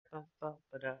There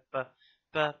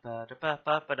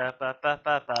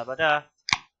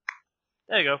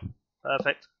you go.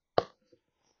 Perfect.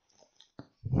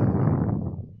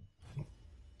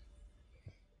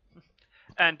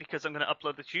 And because I'm going to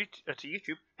upload this to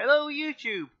YouTube, hello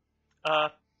YouTube.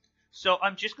 So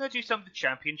I'm just going to do some of the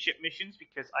championship missions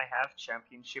because I have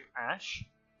championship Ash,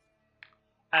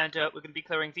 and we're going to be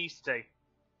clearing these today,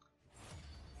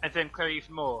 and then clear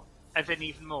even more, and then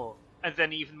even more, and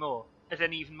then even more, and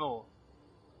then even more.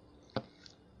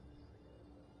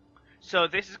 So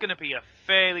this is going to be a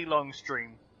fairly long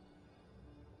stream.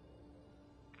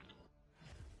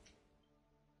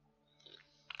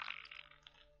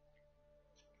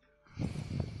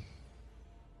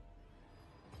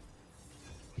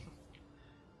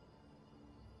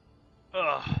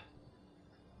 Ugh.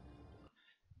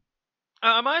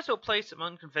 I might as well play some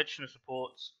unconventional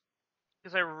supports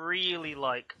because I really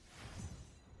like.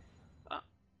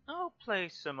 I'll play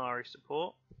some Ari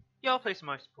support. Yeah, I'll play some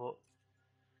Ari support.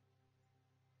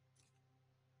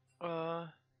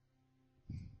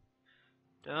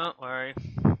 Don't worry.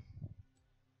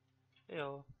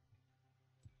 He'll.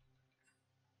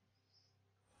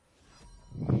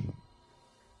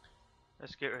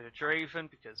 Let's get rid of Draven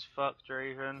because fuck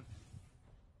Draven.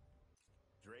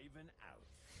 Draven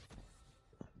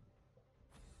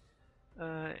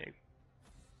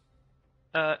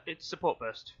out. It's support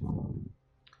burst.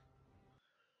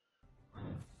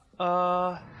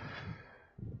 Oh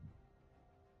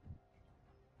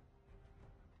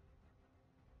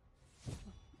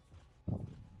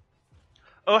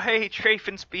hey,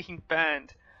 Draven's being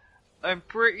banned. I'm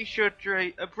pretty sure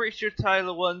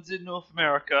Tyler 1's in North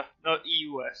America, not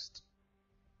EU West.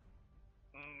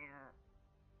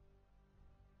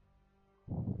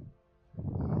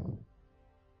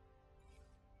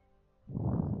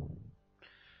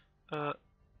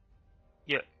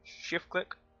 Yeah, shift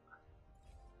click.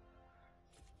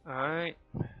 Alright,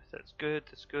 that's good,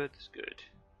 that's good, that's good.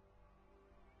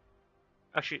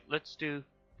 Actually, let's do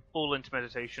all into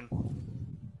meditation.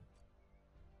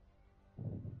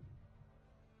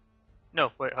 No,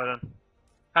 wait, hold on.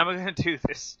 How am I going to do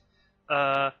this?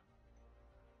 That's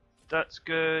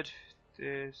good.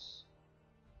 This.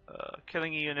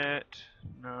 Killing a unit.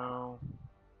 No.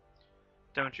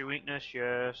 Damage your weakness,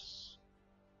 yes.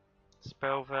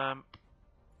 Spell vamp.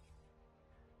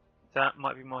 That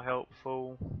might be more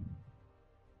helpful.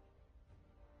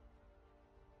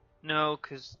 No,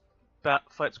 because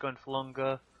that fight's going for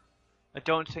longer. I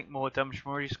don't think more damage,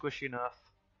 I'm already squishy enough.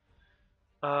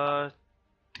 Battle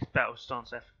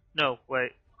stance F. No,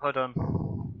 wait, hold on.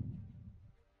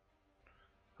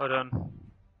 Hold on.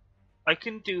 I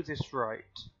can do this right.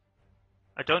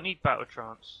 I don't need battle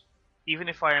trance, even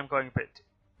if I am going a bit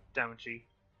damagey.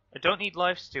 I don't need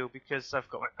lifesteal because I've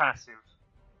got my passive.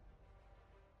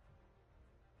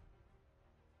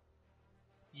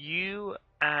 You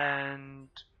and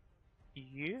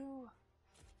you?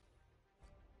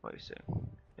 What is it?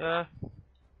 Yeah.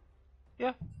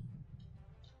 Yeah.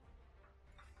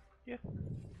 Yeah.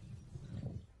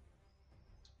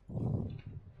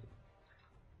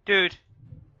 Dude.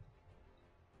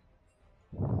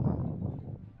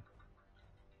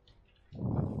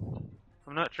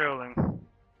 I'm not trolling.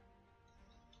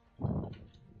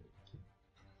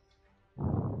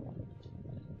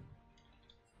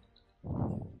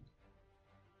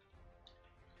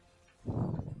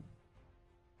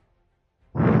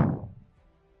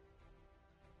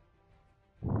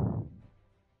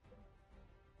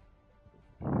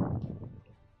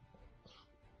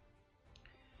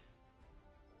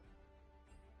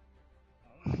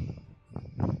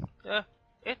 Yeah,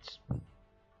 it's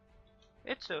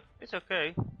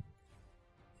okay.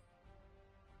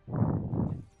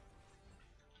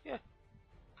 Yeah.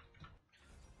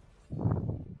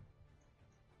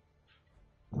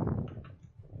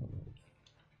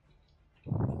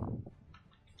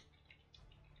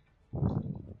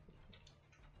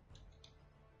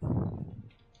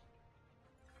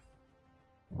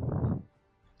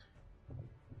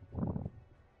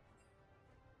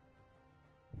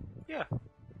 Yeah.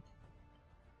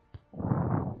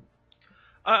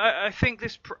 I think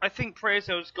I think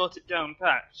Prezo's got it down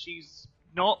pat. She's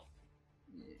not.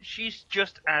 She's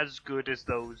just as good as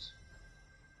those.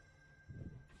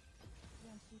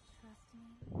 Don't you trust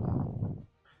me?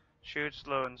 Shoot,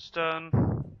 slow, and stun.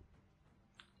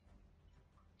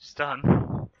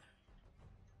 Stun?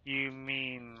 You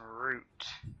mean root?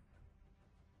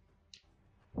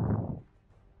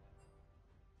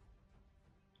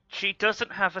 She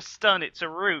doesn't have a stun. It's a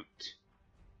root.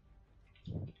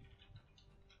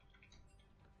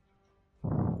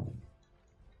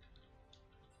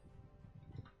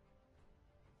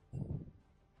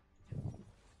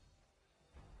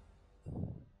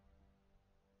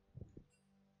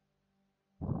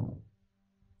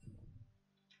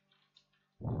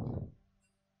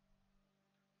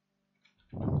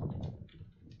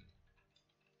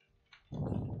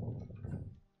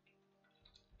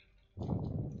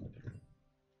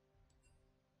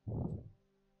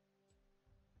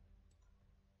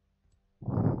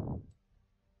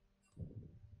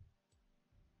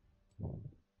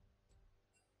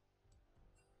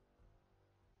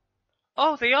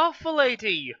 Oh, they are full AD!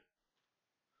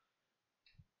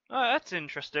 Oh, that's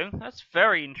interesting. That's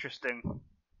very interesting.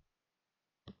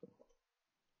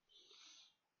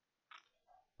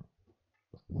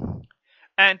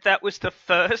 And that was the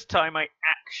first time I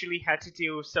actually had to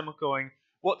deal with someone going,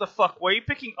 what the fuck, why are you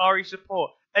picking Ari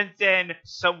support? And then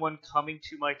someone coming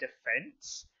to my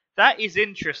defense? That is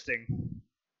interesting.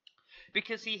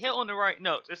 Because he hit on the right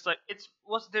notes. It's like,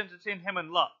 what's the difference between him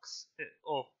and Lux?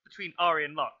 Or between Ari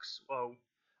and Lux? Well,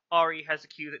 Ari has a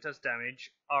Q that does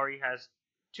damage. Ari has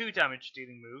 2 damage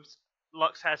dealing moves.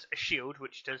 Lux has a shield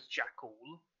which does jack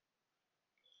all.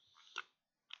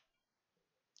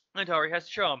 And Ari has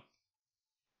charm.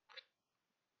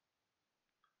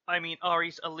 I mean,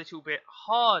 Ari's a little bit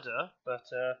harder, but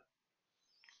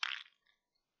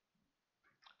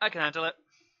I can handle it.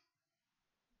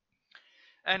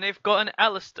 And they've got an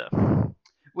Alistair,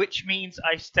 which means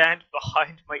I stand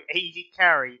behind my AD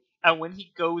carry, and when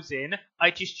he goes in, I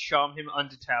just charm him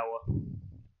under tower.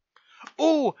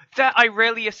 Oh, that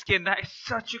Irelia skin, that is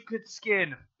such a good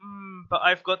skin. But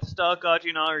I've got the Star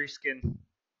Guardian Ari skin.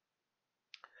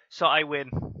 So I win.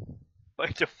 By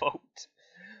default.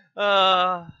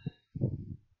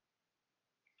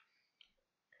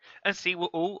 And see, we're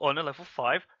all on a level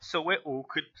 5, so we're all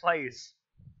good players.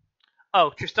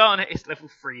 Oh, Tristana is level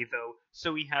 3 though,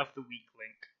 so we have the weak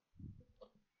link.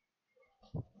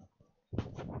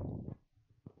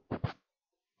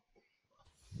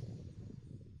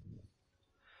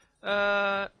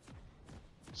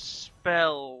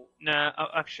 Spell. Nah,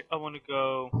 actually, I want to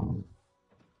go.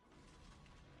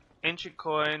 Ancient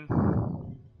coin.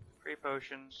 3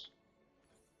 potions.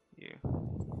 You.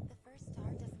 The first star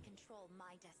doesn't control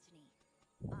my destiny.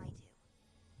 I do.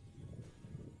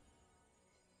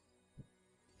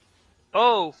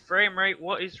 Oh, frame rate,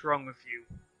 what is wrong with you?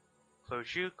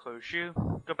 Close you,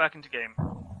 go back into game.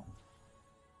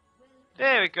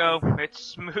 There we go, it's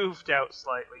smoothed out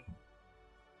slightly.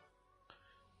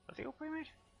 Are they all frame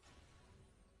rate?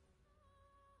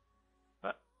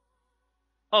 What?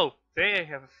 Oh, they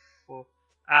have 4.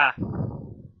 Ah.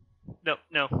 No,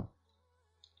 no. 30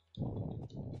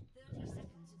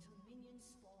 seconds until minions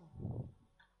spawn.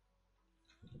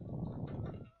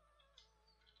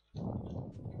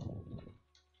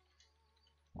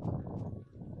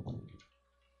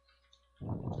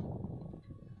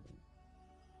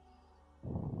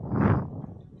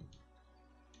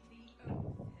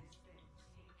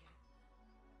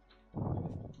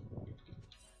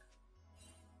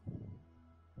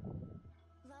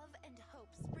 Love and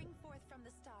hope spring forth from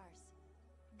the stars.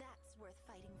 That's worth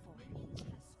fighting for. Minions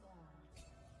have spawned.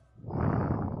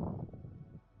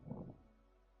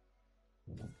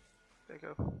 There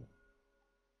you go.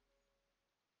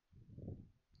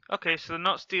 Okay, so they're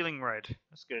not stealing red.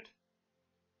 That's good.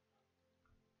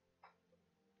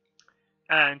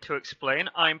 And to explain,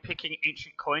 I'm picking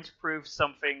Ancient Coin to prove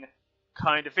something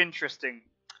kind of interesting.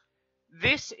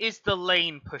 This is the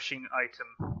lane pushing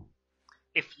item.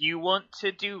 If you want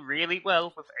to do really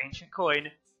well with Ancient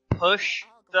Coin, push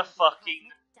the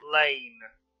fucking lane.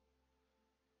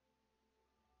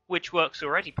 Which works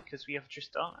already because we have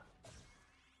Tristana.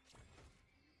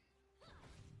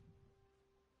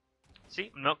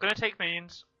 See, I'm not going to take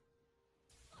minions.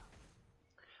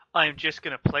 I'm just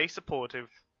going to play supportive.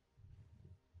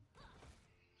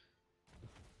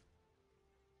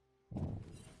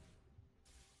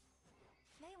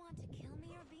 They want to kill me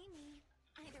or be me.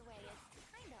 Either way, it's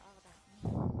kinda all about me.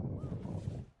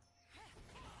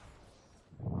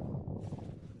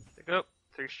 There you go.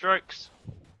 3 strikes.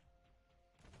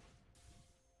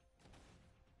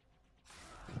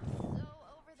 So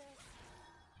over this.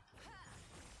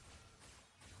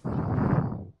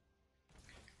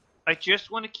 I just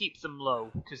want to keep them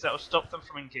low, because that will stop them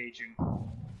from engaging. Let's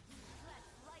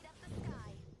light up the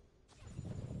sky.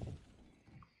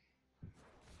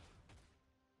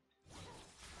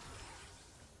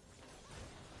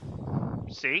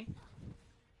 See?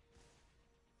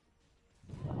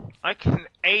 I can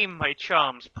aim my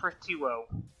charms pretty well.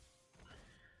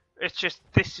 It's just,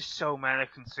 this is so mana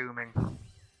consuming.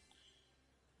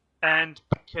 And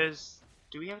because,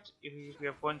 we have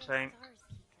 1 tank. Stars,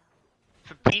 Kiko.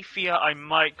 For beefier, I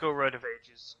might go Road of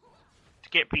Ages. To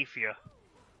get beefier.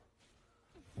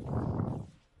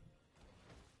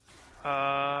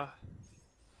 I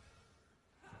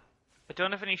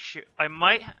don't have any I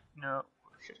might no,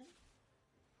 should I?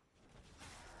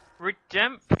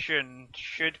 Redemption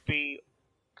should be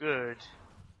good.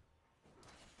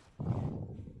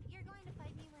 You're going to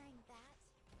fight me wearing that?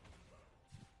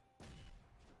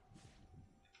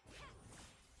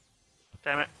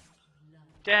 Damn it.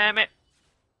 Damn it!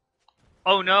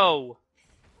 Oh no!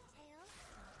 Tails?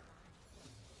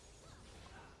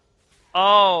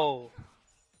 Oh.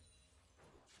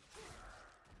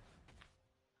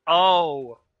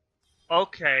 Oh.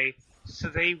 Okay. So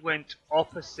they went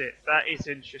opposite. That is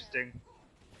interesting.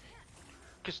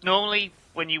 Because normally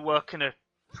when you work in a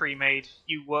pre-made,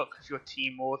 you work with your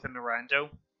team more than a rando.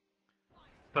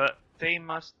 But they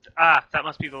must... Ah, that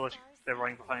must be the logic they're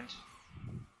running behind.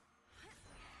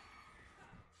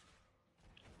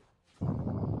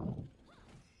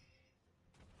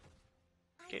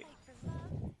 I fight for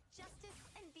love, justice,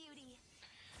 and beauty.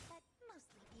 But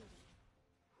mostly beauty.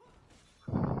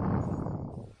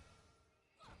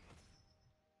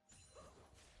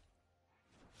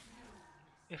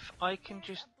 If I can There's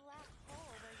just a black hole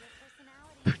where your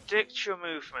personality predict should your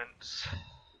movements. be.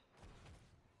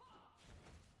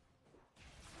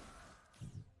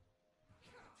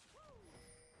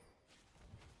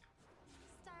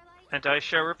 Starlight, And I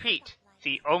shall repeat, spotlight.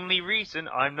 the only reason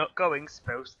I'm not going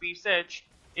Spell's Thief's Edge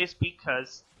is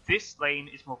because this lane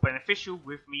is more beneficial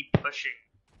with me pushing.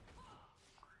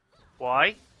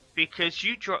 Why? Because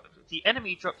the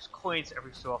enemy drops coins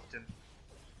every so often.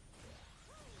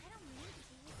 I don't need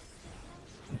to use the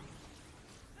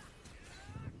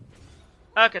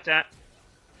signal. Look at that.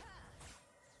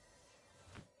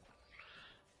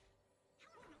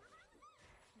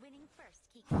 Winning first,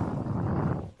 Kiko.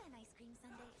 Then ice cream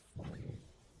sundaes.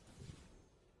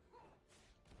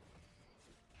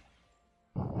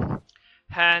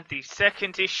 And the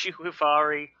second issue with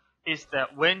Ari is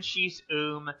that when she's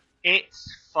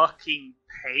it's fucking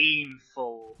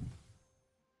painful.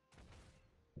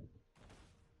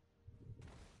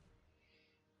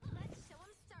 Let's show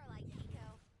 'em Starlight,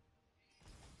 Kiko.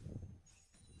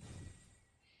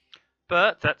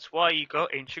 But that's why you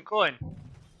got Ancient Coin.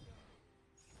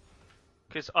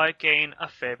 Because I gain a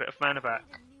fair bit of mana back.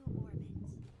 Need a new orbit.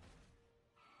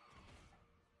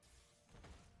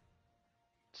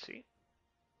 See?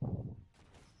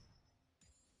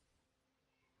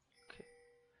 Okay.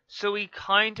 So he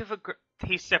kind of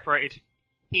he's separated.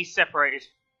 He's separated.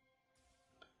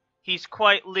 He's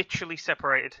quite literally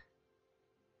separated.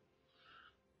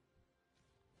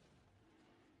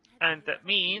 And that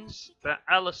means that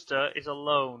Alistair is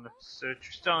alone, so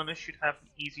Tristana should have an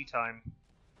easy time.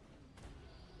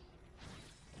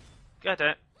 Get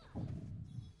it.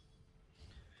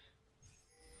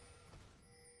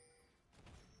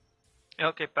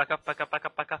 Okay, back up, back up, back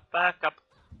up, back up, back up.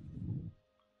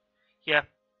 Yeah,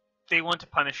 they want to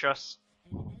punish us.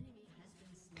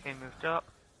 Okay, moved up.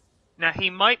 Now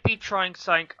he might be trying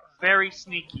something very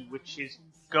sneaky, which is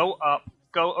go up,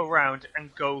 go around,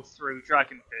 and go through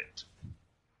Dragon Pit.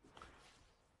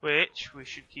 Which we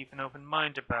should keep an open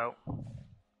mind about.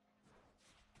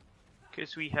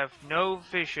 Because we have no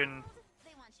vision.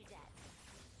 They want you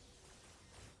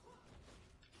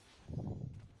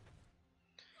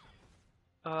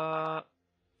dead.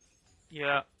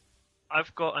 Yeah.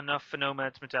 I've got enough for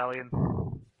Nomad's Medallion.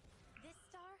 This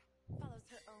star follows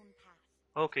her own path.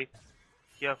 Okay.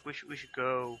 Yeah, we should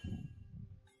go.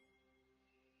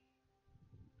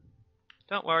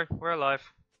 Don't worry, we're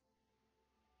alive.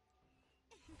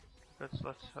 Let's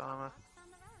armor. Fox on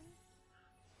the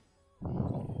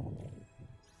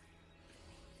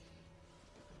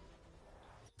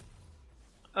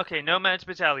run. Okay, Nomad's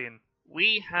Battalion.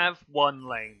 We have one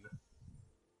lane.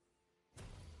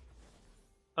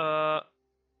 Rod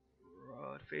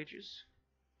of Ages.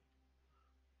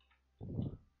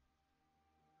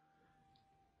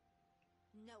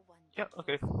 No one. Yeah,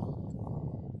 okay.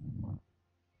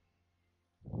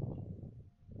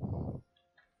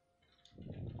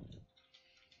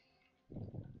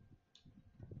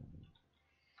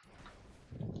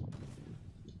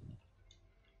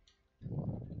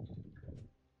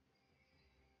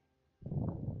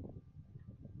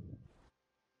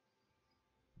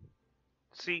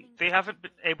 See, they haven't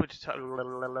been able to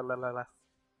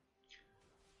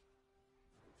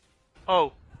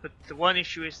Oh, but the one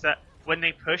issue is that when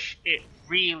they push, it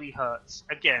really hurts.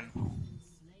 Again,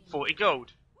 40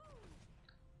 gold.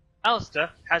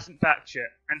 Alistair hasn't backed yet,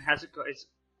 and hasn't got his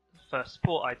first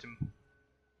support item.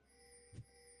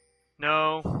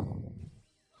 No.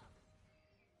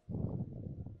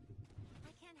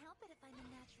 I can't help it if I'm a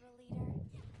natural leader.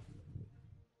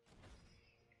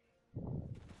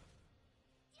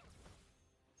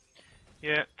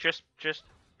 Yeah, just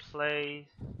play.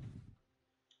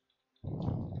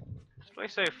 Just play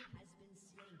safe.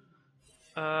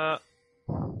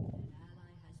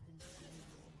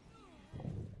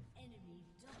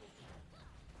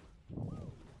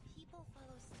 People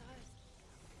follow stars, Kiko.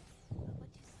 But what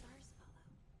do stars follow?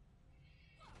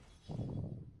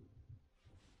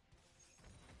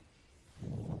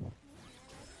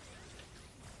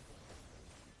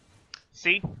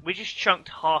 See? We just chunked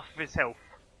half of his health.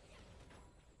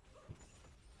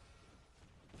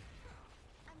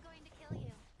 I'm going to kill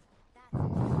you. That's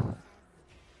what the says.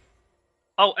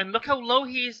 Oh, and look how low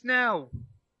he is now.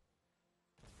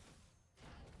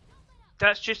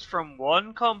 That's just from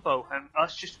one combo and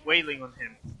us just wailing on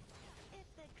him. If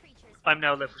the creature's I'm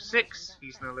now level 6,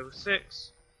 he's now level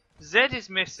 6. Zed is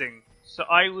missing, so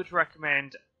I would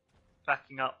recommend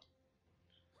backing up.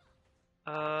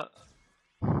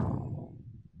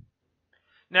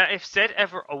 Now, if Zed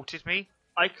ever ulted me,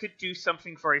 I could do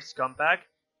something very scumbag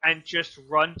and just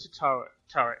run to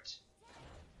turret.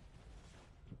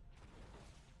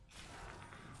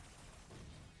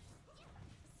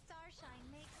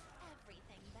 starshine makes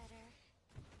everything better.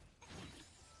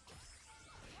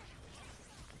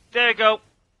 There you go.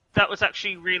 That was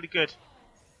actually really good.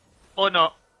 Or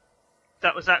not.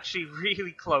 That was actually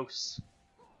really close.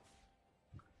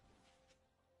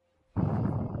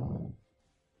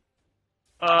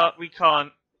 We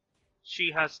can't.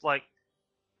 She has, like,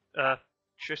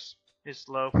 Triss is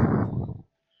low. Time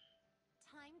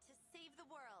to save the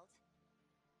world.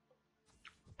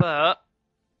 But,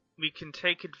 we can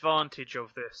take advantage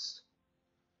of this.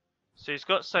 So he's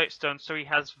got Sightstone, so he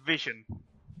has vision.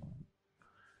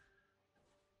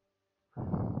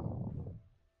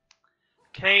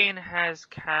 Kane has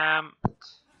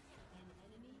camped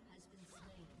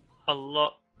a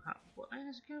lot. What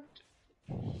has he camped?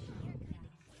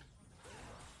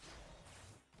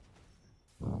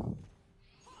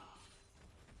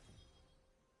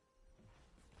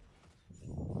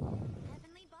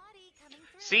 Heavenly body coming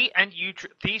through. See, and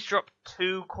these drop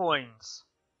 2 coins.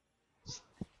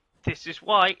 This is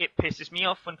why it pisses me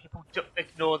off when people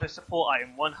ignore the support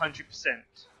item 100%.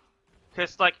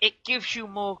 Because, like, it gives you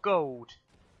more gold.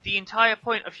 The entire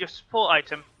point of your support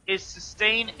item is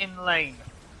sustain in lane.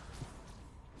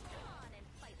 Come on and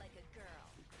fight like a girl.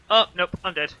 Oh, nope,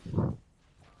 I'm dead.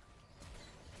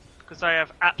 Because I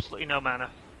have absolutely no mana.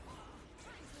 Time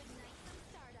to ignite some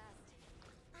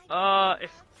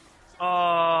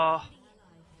stardust.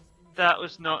 That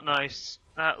was not nice.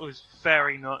 That was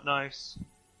very not nice.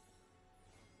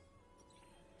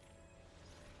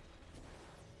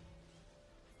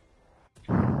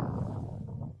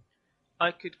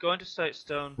 I could go into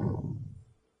Sightstone,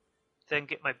 then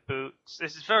get my boots.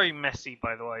 This is very messy,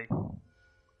 by the way,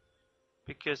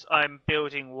 because I'm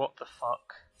building what the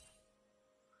fuck.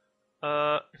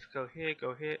 If I go here,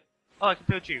 go here. Oh, I can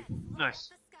build you. Nice.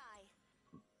 The sky.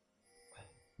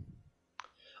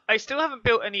 I still haven't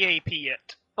built any AP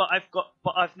yet, but I've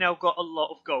now got a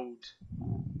lot of gold.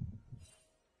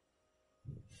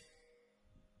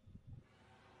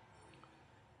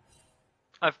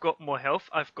 I've got more health,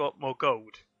 I've got more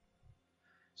gold.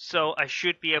 So I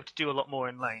should be able to do a lot more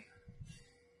in lane.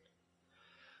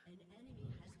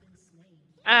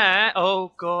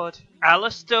 Oh god.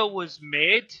 Alistair was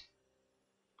mid?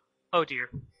 Oh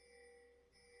dear.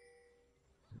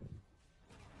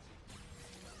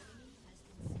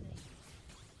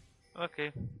 Okay.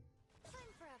 Time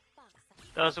for a box up.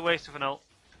 That was a waste of an ult.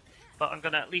 But I'm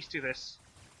gonna at least do this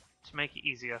to make it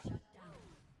easier.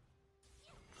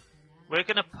 We're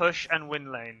gonna push and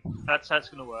win lane. That's how it's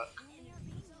gonna work. In your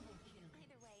opinion,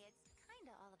 either way, it's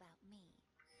kinda all about me.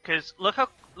 Because look how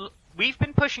we've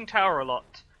been pushing tower a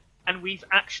lot, and we've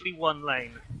actually won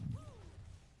lane.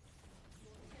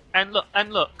 And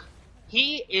look,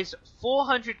 he is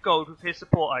 400 gold with his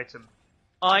support item.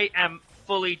 I am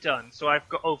fully done, so I've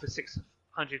got over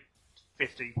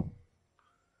 650.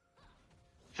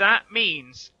 That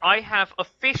means I have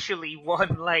officially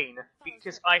won lane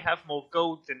because I have more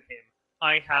gold than him.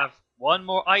 I have one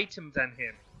more item than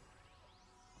him.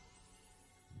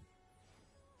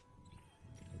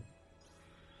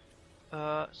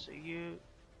 So you,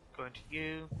 going to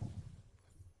you.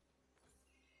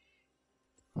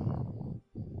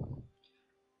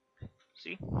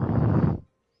 See?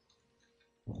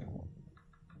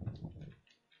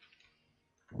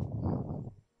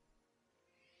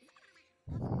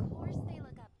 Of course they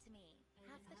look up to me.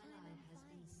 Half the time I'm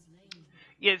fine.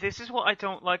 Yeah, this is what I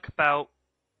don't like about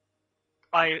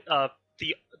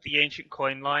the ancient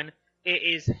coin line. It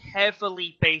is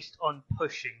heavily based on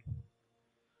pushing.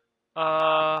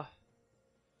 I'm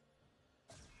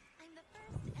the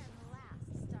first and last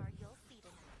star you'll see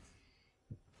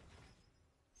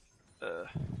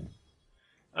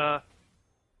tonight.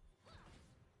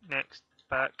 Next,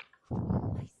 back. My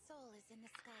soul is in the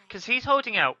sky. Because he's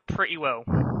holding out pretty well.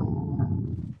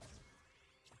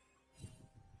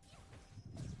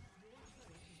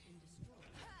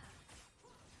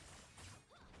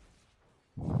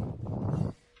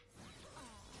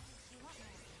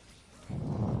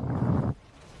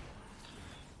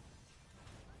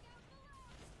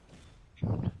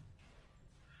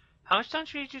 How much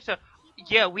damage did you do to?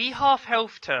 Yeah, we half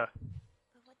healthed her.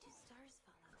 But what do stars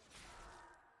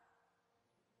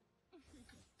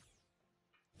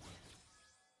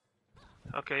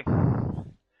follow? Okay.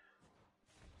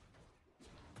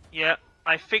 Yeah,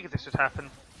 I figured this would happen.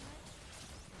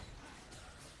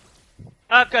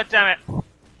 Oh, god damn it!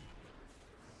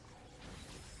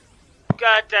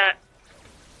 God damn it!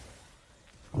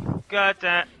 God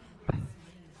damn it!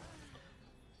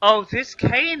 Oh, this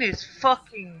Kane is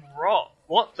fucking rot.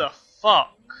 What the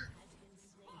fuck?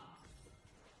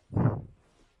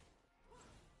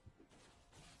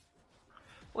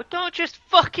 Well, don't just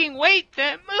fucking wait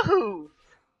there, move!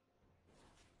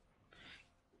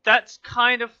 That's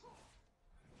kind of...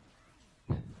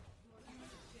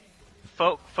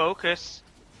 Focus.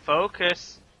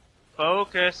 Focus.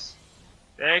 Focus.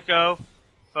 There you go.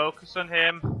 Focus on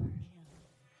him.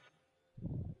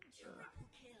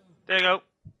 There you go.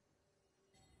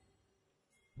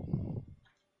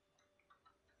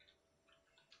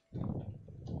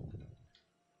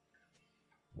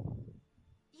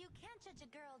 You can't judge a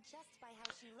girl just by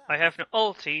how she looks. I have no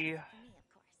ulti. For me, of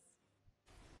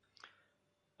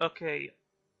course. Okay.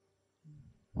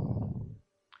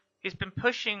 He's been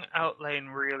pushing out lane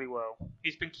really well.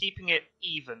 He's been keeping it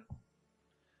even.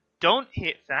 Don't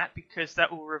hit that because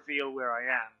that will reveal where I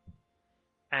am.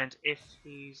 And if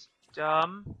he's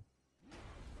dumb...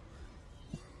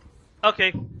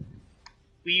 Okay.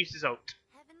 We used his ult.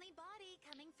 Heavenly body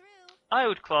coming through. I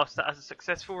would class that as a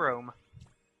successful roam.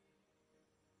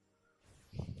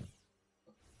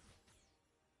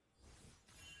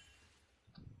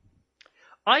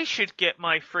 I should get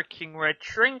my freaking red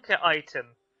trinket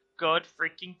item. God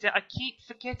freaking I keep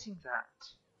forgetting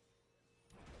that.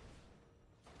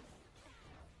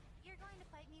 You're going to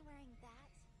fight me wearing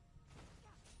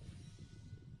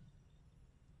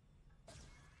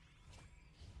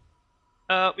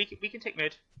that? We can take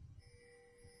mid.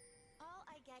 All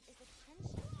I get is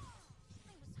attention.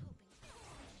 I was hoping for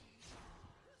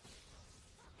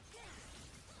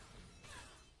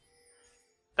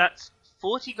That's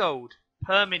 40 gold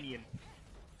per minion.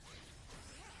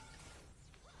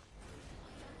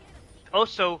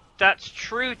 Also, that's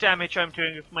true damage I'm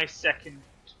doing with my second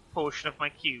portion of my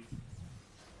Q.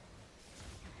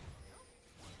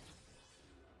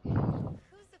 who's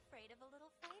afraid of a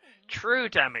little fighting? True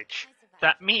damage.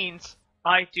 That means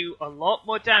I do a lot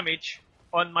more damage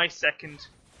on my second.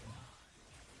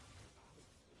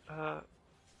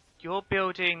 You're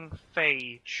building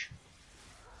Phage,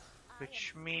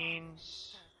 which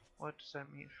means... What does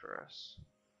that mean for us?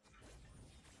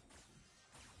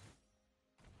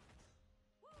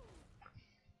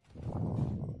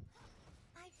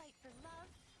 I fight for love,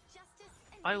 justice,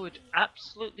 and I would beauty.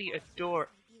 absolutely adore...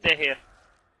 They're here.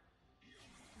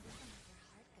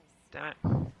 Damn it.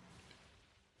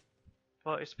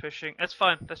 Bot is pushing. That's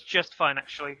fine. That's just fine,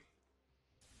 actually.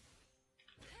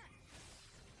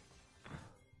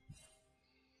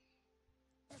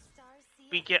 The stars see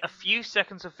We us. get a few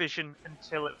seconds of vision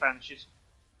until it vanishes.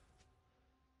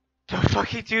 Don't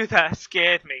fucking do that, it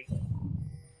scared me.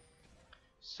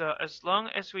 So as long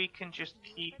as we can just Have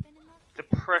you keep ever been in love? the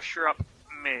pressure up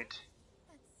mid. That's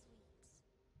sweet.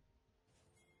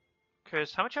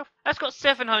 Because how much health? That's got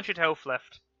 700 health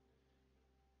left.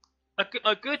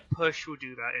 A good push will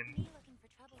do that in. Me looking for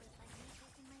trouble is like me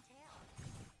chasing my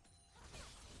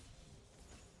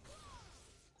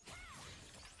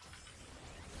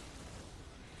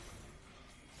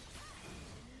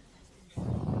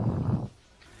tail.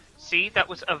 See, that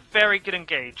was a very good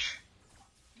engage.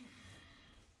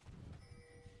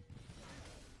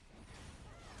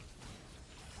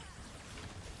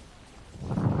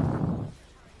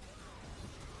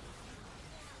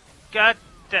 God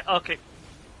damn. Okay.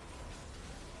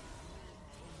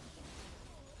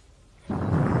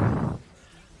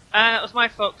 And it was my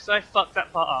fault because I fucked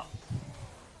that part up.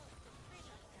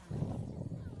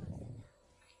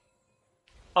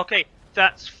 Okay,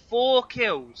 that's 4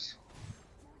 kills.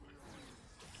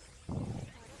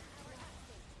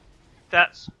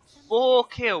 That's 4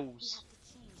 kills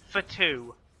for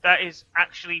 2. That is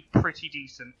actually pretty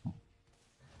decent.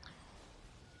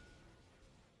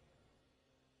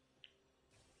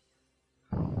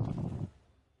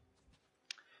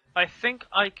 I think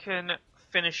I can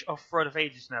finish off Road of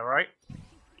Ages now, right?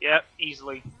 Yep,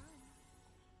 easily.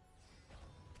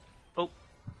 Oh.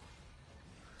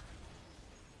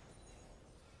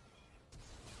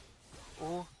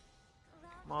 Oh,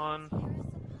 come on. Tear us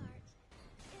apart.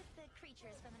 If the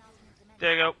creatures from an alternate dimension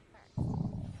There you go.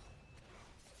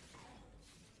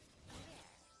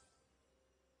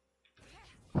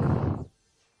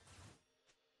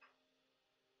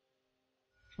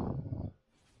 first.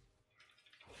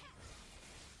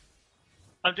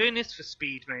 I'm doing this for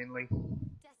speed mainly.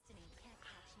 Destiny can't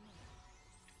catch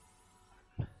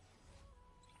me.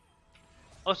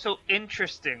 Also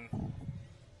interesting.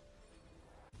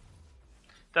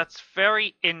 That's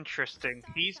very interesting.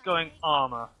 He's going Sunshine makes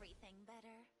armor. everything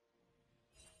better.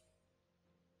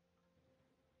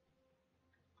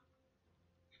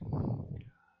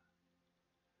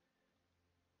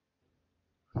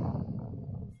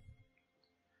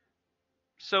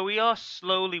 So we are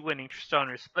slowly winning.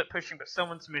 Tristana is split pushing, but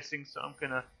someone's missing, so I'm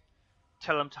gonna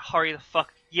tell him to hurry the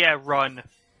fuck. Yeah, run.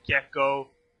 Yeah, go.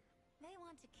 They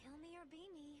want to kill me or be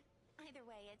me. Either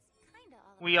way, it's kinda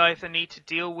all We about either need to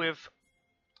deal with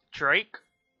Drake.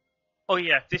 Oh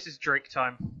yeah, this is Drake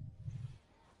time.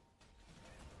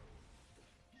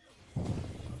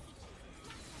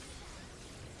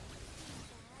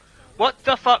 What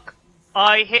the fuck?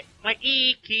 I hit my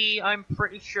E key, I'm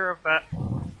pretty sure of that.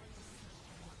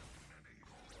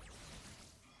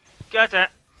 God damn,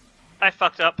 I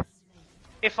fucked up.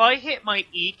 If I hit my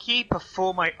E key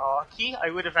before my R key, I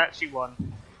would have actually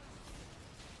won.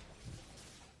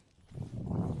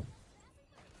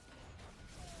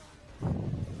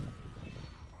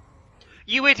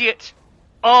 You idiot!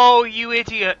 Oh, you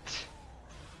idiot!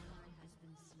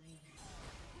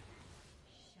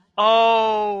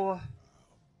 Oh,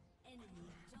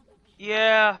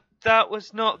 yeah, that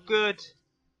was not good.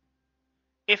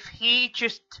 If he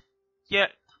just, yeah,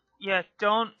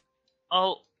 don't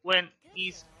ult when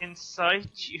he's inside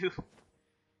you.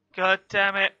 God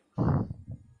damn it.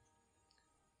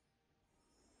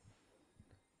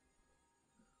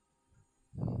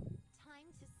 time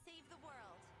to save the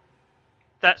world.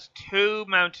 That's 2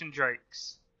 mountain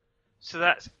drakes. So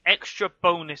that's extra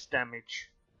bonus damage.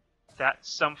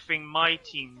 That's something my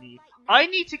team need. I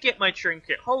need to get my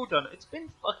trinket. Hold on, it's been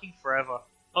fucking forever.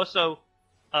 Also,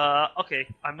 okay,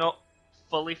 I'm not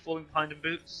fully falling behind in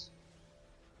boots.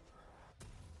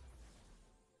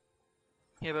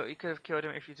 Yeah, but we could have killed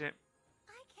him if you didn't.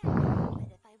 I can't help it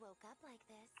if I woke up like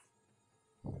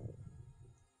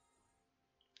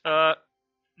this.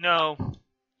 No.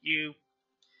 You,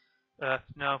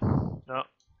 no. No.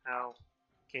 How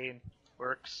game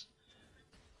works.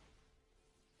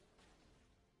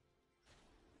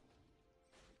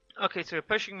 Okay, so we're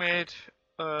pushing mid.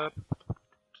 People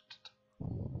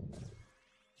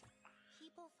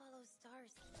follow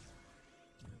stars.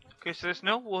 Okay, so there's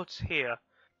no wards here,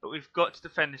 but we've got to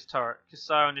defend this turret because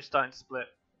Siren is starting to split.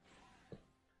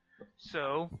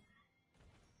 So,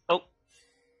 oh,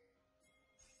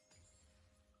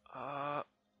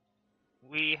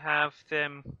 we have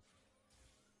them.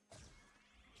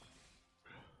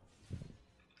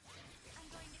 I'm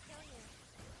going to kill you.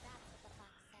 That's what the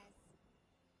fox says.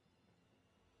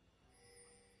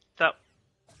 That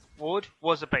ward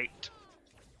was a bait.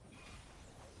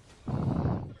 Of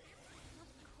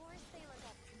course they look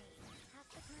up to me. Half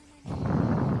the time I'm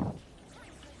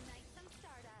time to ignite some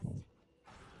stardust.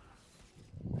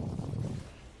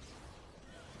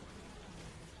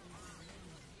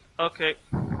 Okay.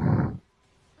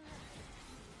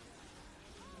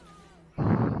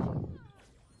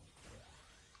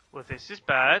 Well, this is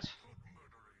bad.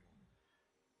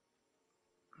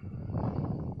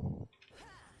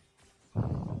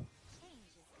 Change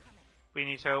is coming. We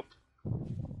need help.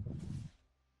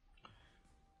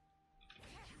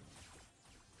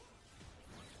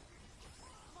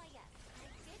 Why yes, I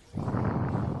did.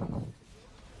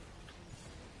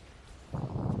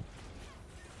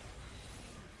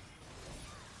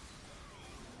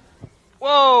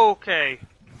 Whoa, okay.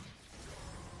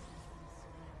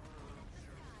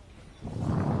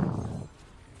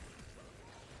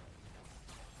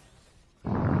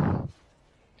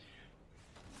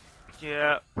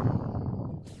 Yeah, Say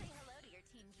hello to your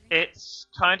team dream. it's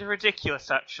kind of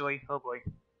ridiculous actually. Oh boy.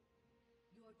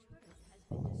 Your turret has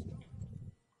been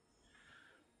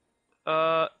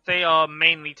destroyed. They are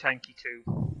mainly tanky too.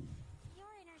 Your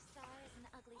inner star is an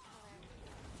ugly color.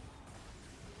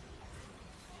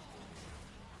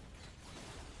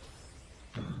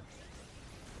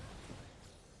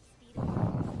 Speed of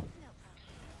no problem.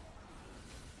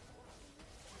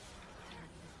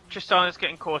 Tristana's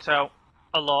getting caught out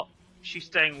a lot. She's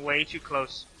staying way too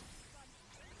close.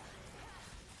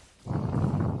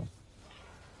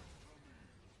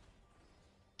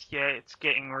 Yeah, it's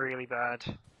getting really bad.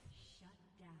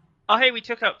 Oh hey, we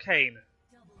took out Kane.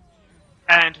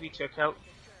 And we took out...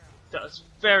 That was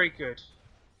very good.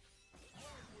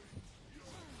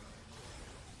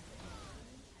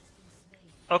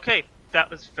 Okay, that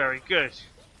was very good.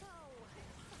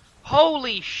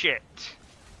 Holy shit!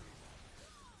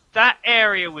 That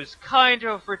area was kind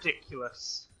of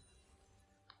ridiculous.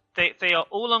 They are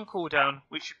all on cooldown.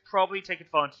 We should probably take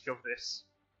advantage of this.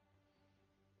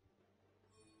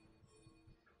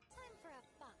 Time for a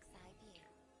box eye view.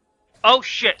 Oh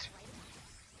shit!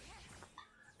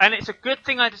 And it's a good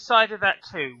thing I decided that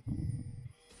too.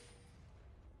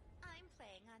 I'm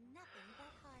playing on nothing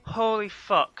but hard. Holy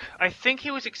fuck. I think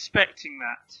he was expecting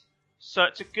that. So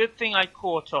it's a good thing I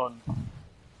caught on. Playtime's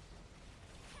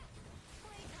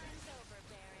over,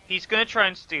 Baron. He's gonna try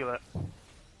and steal it.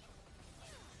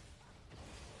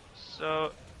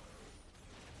 So,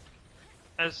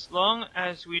 as long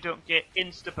as we don't get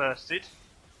insta-bursted,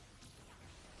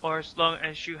 or as long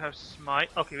as you have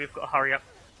smite... Okay, we've got to hurry up.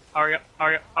 Hurry up,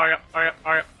 hurry up, hurry up, hurry up,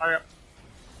 hurry up, hurry up.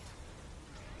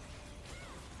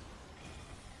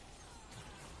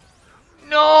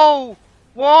 No!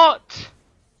 What?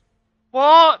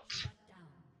 What?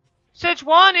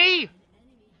 Sejuani!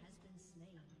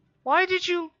 Why did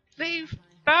you leave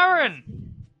Baron?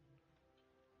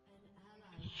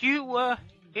 You were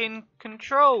in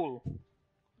control.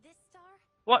 This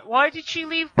star? Why did she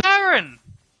leave Baron?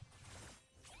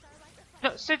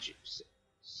 No,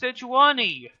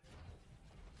 Sejuani.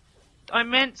 I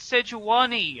meant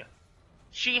Sejuani.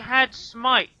 She had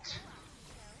smite.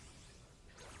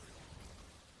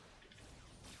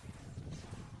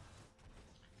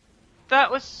 That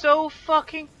was so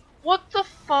fucking... What the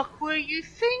fuck were you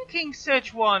thinking,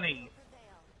 Sejuani?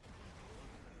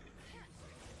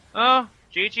 Oh,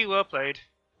 GG, well played.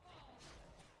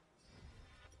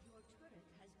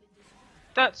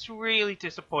 That's really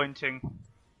disappointing.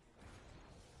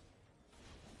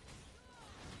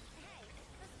 Hey,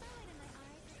 the starlight in my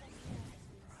eyes is like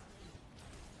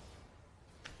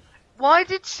Why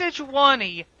did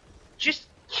Sejuani just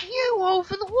queue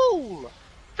over the wall?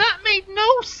 That made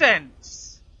no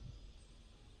sense.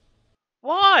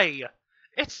 Why?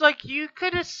 It's like you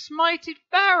could have smited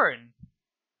Baron.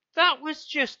 That was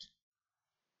just...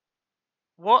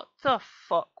 What the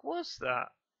fuck was that?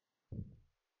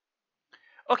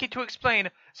 Okay, to explain,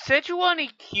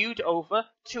 Sejuani queued over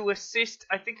to assist,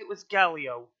 I think it was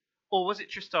Galio, or was it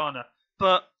Tristana?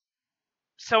 But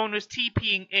someone was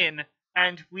TPing in,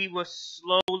 and we were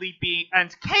slowly being...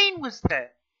 And Kane was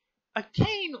there!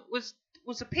 Kane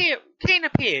Kane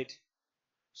appeared.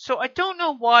 So I don't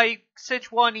know why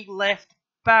Sejuani left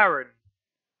Baron.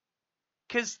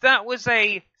 Because that was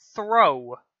a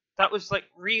throw. That was, like,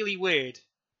 really weird.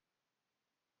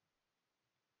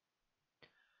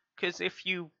 Because if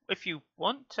you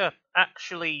want to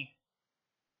actually...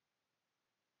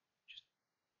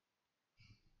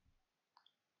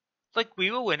 Like,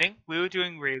 we were winning. We were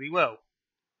doing really well.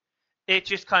 It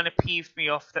just kind of peeved me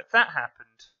off that that happened.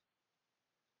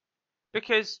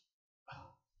 Because...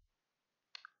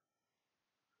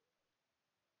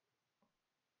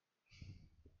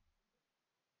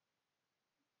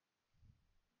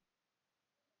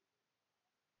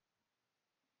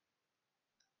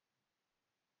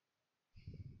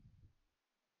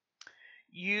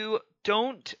 You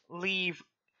don't leave...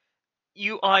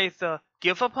 You either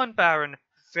give up on Baron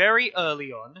very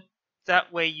early on,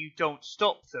 that way you don't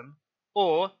stop them,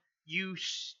 or you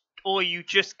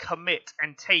just commit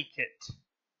and take it.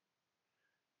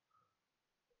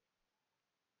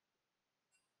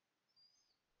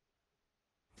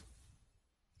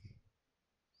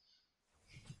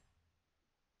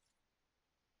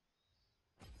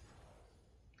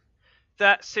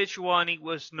 That Sejuani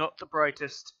was not the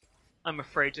brightest, I'm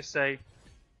afraid to say.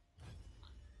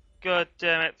 God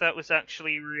damn it, that was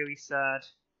actually really sad.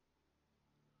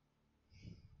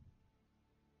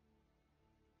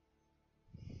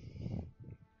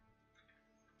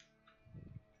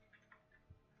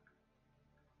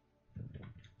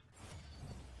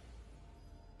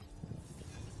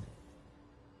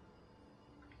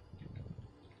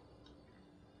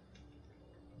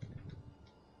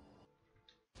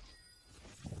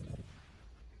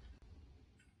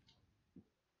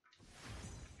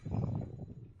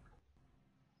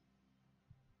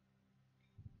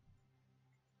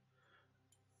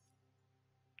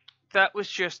 That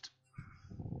was just...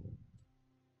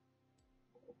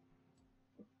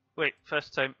 Wait,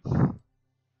 first time.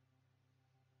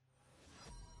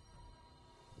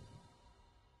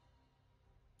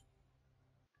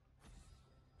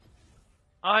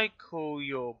 I call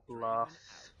your bluff.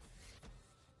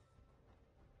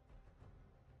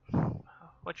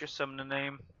 What's your summoner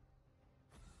name?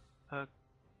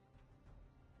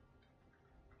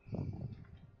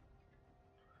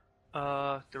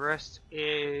 The rest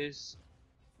is...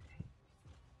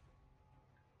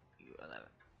 U11.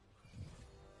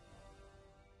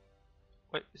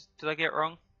 Wait, did I get it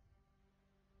wrong?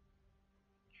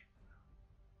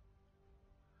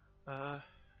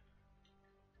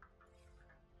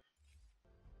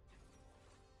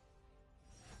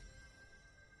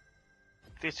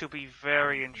 This will be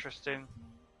very interesting.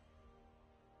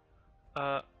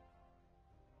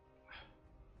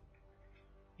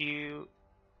 You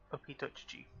OP touch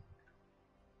G.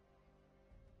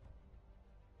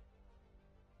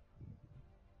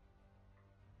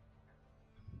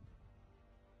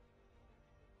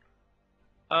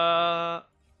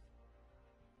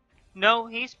 No,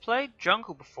 he's played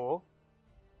jungle before.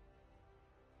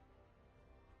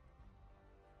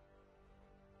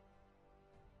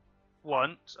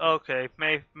 Once. Okay,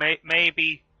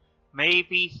 maybe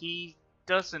he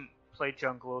doesn't play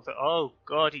jungle. Or oh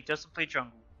god, he doesn't play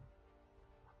jungle.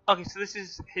 Okay, so this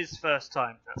is his first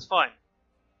time. That's fine.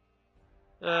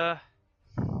 No,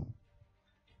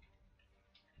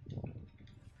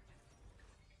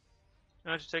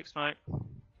 just take smite.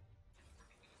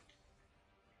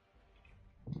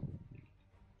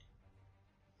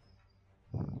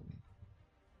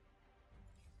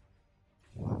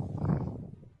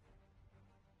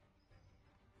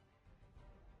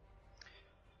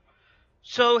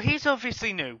 So he's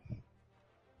obviously new.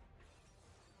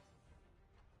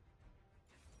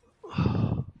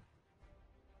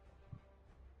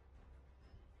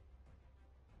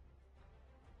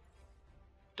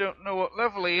 Don't know what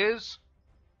level he is.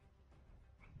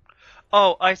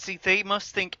 Oh, I see. They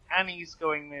must think Annie's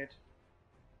going mid.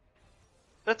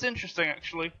 That's interesting,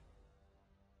 actually.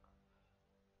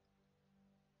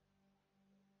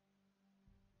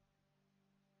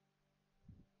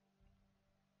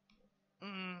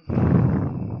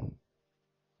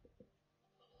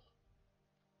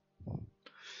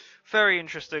 Very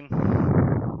interesting.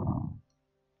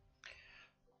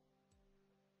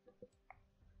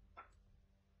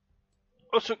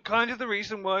 Also, kind of the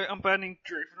reason why I'm banning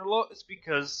Draven a lot is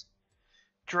because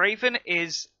Draven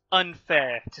is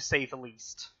unfair, to say the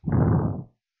least.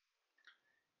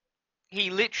 He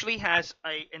literally has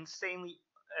a insanely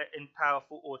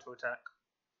powerful auto attack.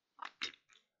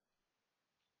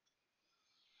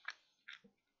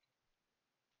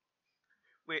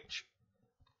 Which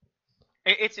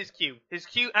it's his Q. His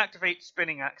Q activates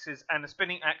spinning axes, and the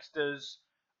spinning axe does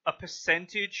a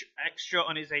percentage extra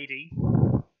on his AD.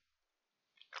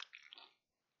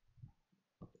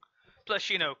 Plus,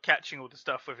 you know, catching all the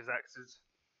stuff with his axes.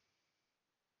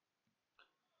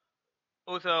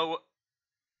 Although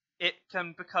it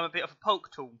can become a bit of a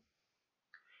poke tool,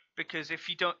 because if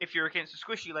you're against a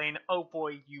squishy lane, oh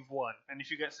boy, you've won. And if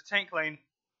you're against a tank lane,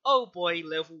 oh boy,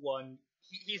 level 1,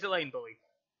 he's a lane bully.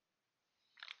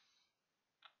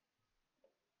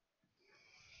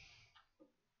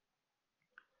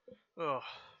 Ugh.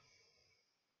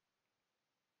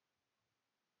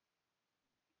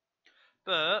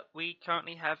 But we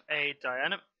currently have a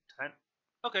Diana.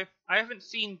 Okay, I haven't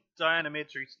seen Diana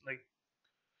mids recently,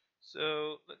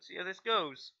 so let's see how this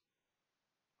goes.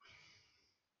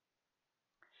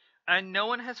 And no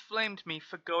one has flamed me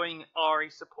for going Ari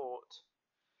support,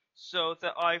 so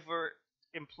that either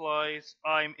implies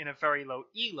I'm in a very low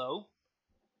elo,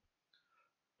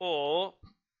 or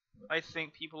I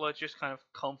think people are just kind of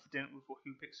confident with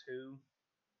who picks who.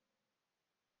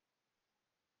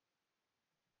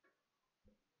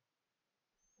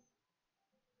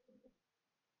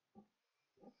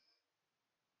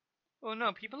 Oh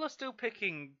no, people are still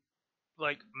picking,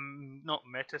 like, not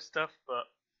meta stuff, but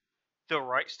the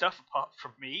right stuff apart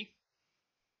from me.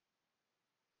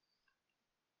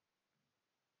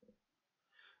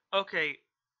 Okay,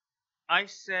 I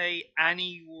say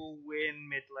Annie will win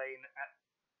mid lane.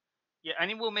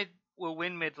 Annie will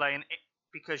win mid lane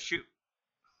because she.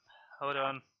 Hold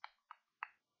on.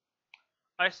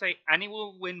 I say Annie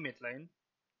will win mid lane.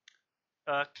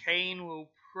 Kane will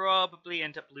probably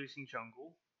end up losing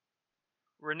jungle.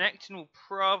 Renekton will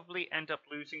probably end up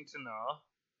losing to Gnar.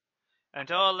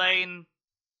 And our lane,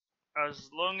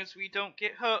 as long as we don't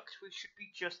get hooked, we should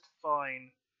be just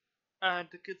fine. And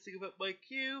the good thing about my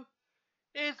Q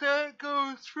is that it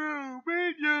goes through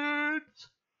minions!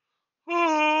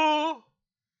 Oh!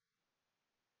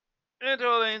 And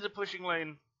our lanes are pushing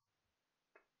lane.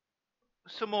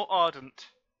 Some more ardent.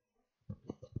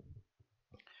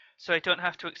 So I don't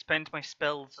have to expend my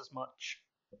spells as much.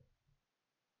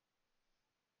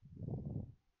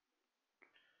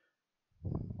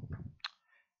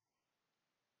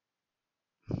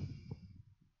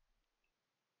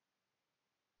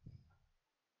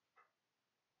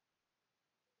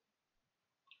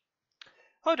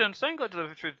 Hold on, something got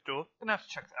delivered through the door. Gonna have to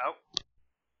check that out.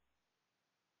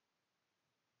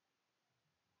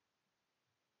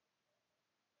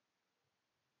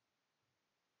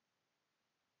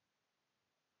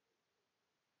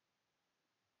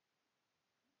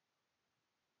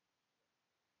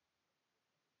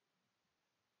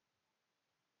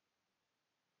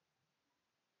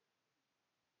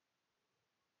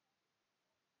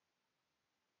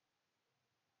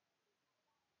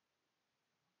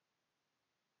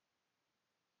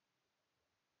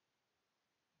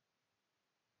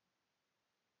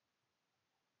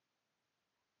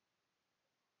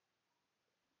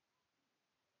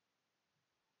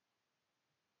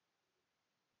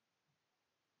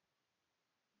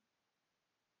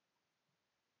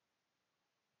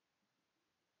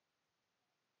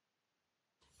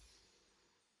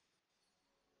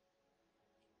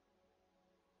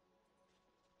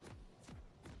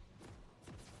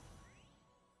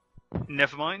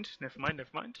 Never mind, never mind, never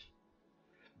mind.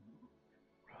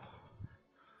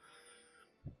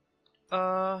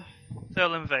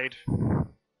 They'll invade. I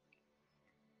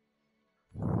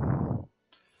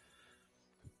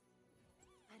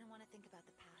don't want to think about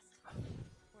the past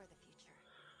or the future.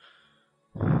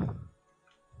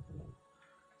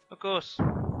 Of course. To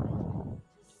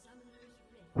Summoner's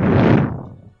Rift.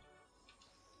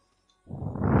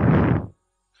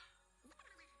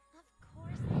 Of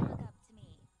course they look up to me.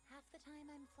 Half the time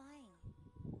I'm flying.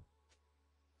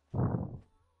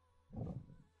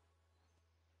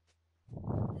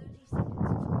 30 seconds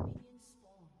until minions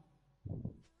spawn.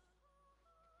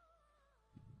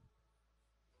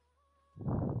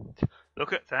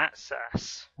 Look at that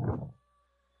sass.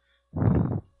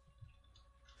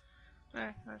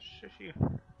 That's just you.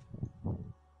 Minions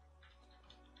have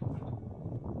spawned.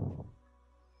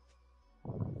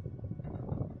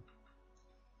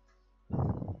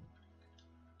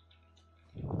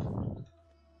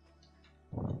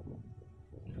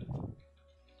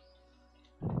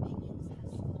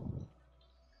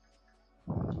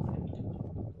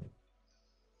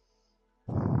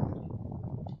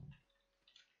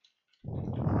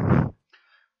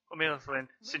 Let me also in,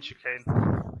 since you came. Then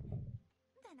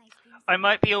ice cream I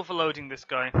might be overloading this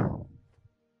guy.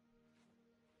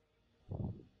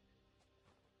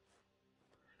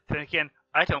 Then again,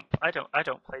 I don't play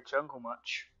jungle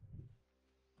much.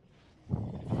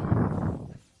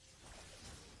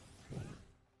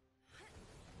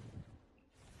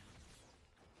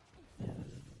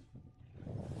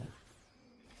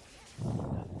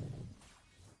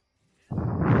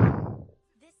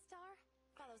 This star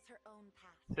follows her own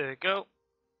path. There we go.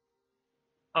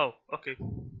 Oh, okay.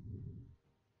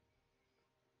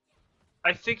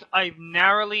 I think I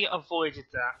narrowly avoided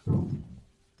that.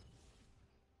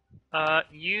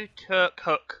 You took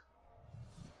Hook.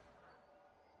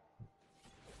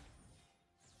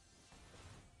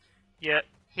 Yeah,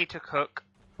 he took Hook.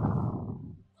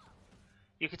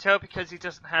 You can tell because he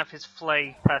doesn't have his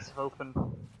Flay passive open.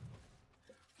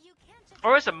 You can't just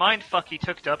Or as a mindfuck, he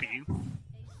took W.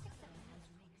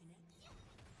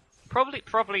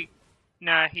 Probably.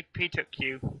 Nah, he took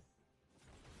Q.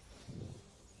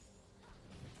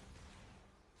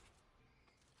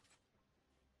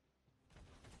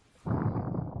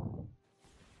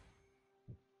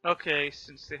 Okay,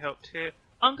 since they helped here,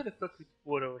 I'm gonna quickly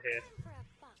ward over here. time for a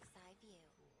box eye view.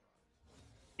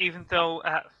 Even though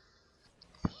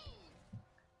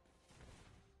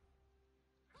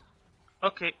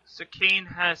okay, so Kane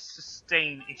has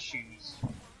sustain issues.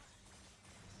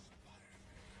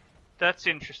 That's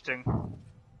interesting. I'm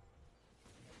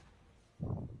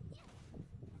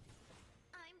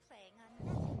playing on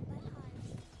nothing but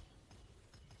heart.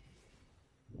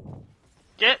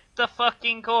 Get the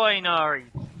fucking coin, Ari!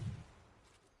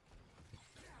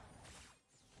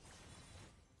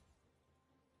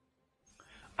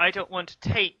 I don't want to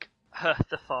take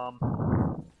the farm.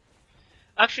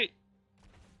 Actually,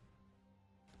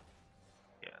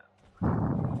 yeah.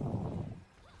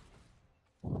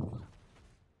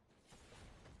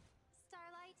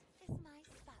 Starlight is my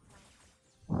spotlight.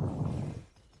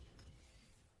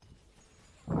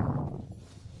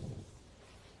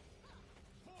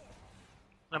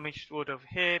 Let me just ward over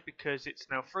here because it's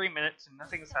now 3 minutes and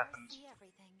nothing has Stars happened. see everything.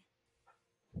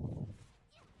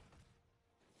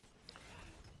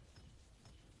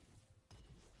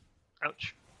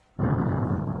 Ouch.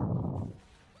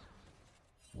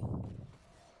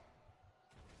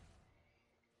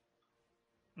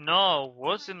 No,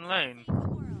 was in lane. Save the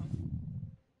world.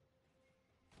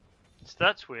 So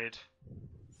that's weird.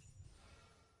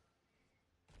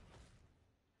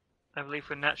 I believe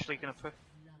we're naturally gonna put.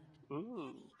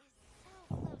 Ooh. Is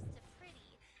so close to pretty.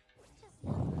 Just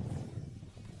not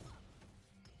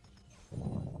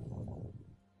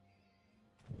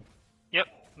Yep,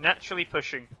 naturally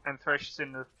pushing, and Thresh is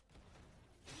in the.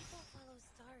 people follow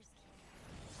stars, Kira.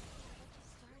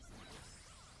 What do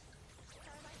stars do?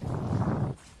 Starlight.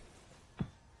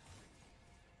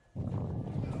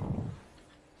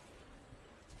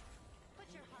 Put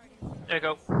your heart into it. There you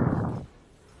go.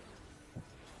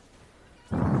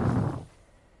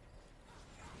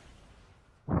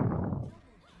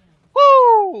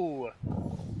 Woo!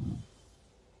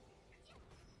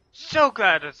 So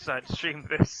glad I decided to stream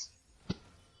this.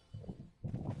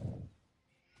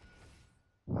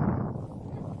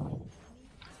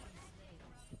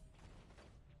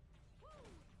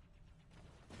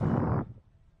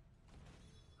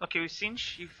 Okay, we've seen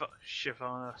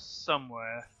Shivana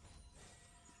somewhere.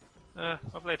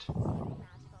 I've led.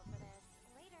 Magical for this.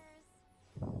 Laters.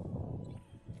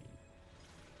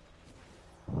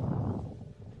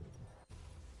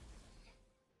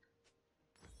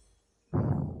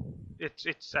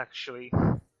 It's actually.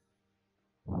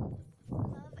 Love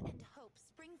and hope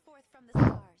spring forth from the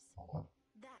stars.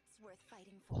 That's worth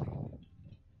fighting for.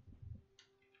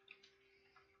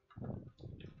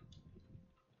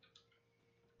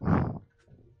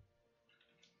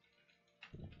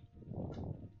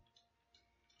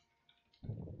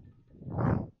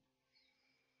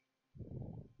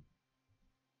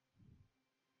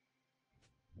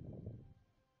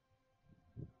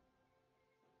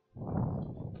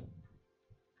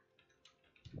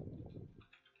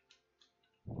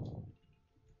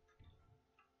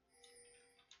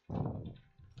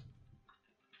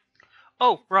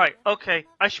 Oh, right, okay.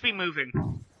 I should be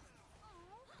moving.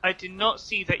 I did not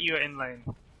see that you were in lane.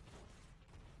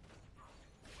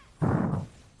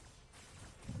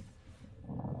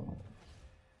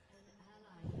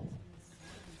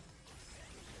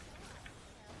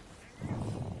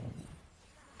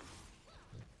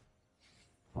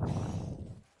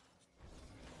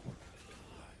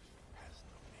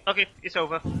 Okay, it's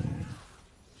over. Starshine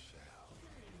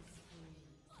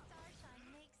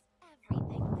makes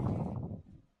everything better.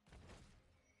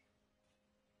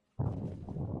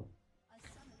 A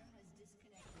summoner has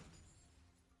disconnected.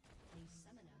 A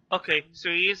summoner. Okay, so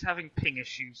he is having ping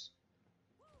issues.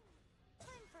 Time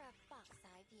for a fox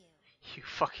eye view. You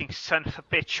fucking son of a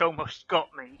bitch almost got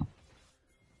me.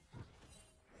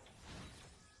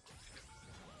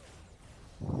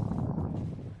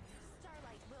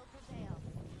 Starlight will prevail.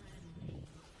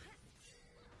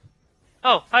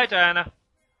 Oh, hi Diana.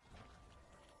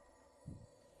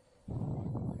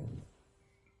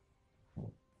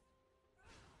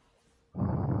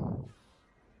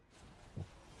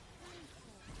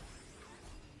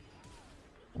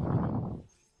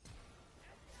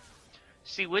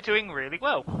 See, we're doing really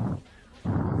well.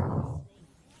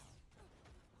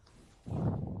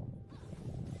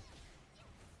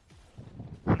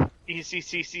 Easy,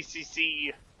 see, see, see,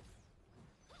 see.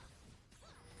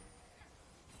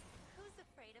 Who's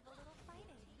afraid of a little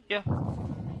fighting? Yeah.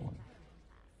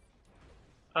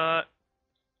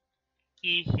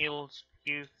 He heals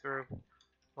you through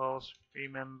walls,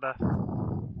 remember.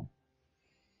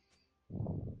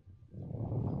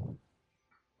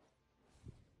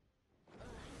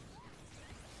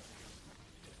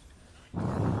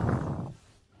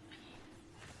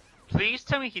 Please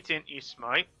tell me he didn't use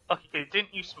smite. Okay, he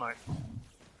didn't use smite.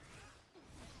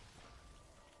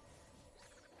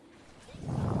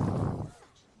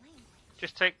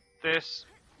 Just take this.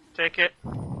 Take it.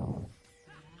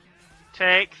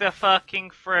 Take the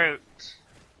fucking fruit.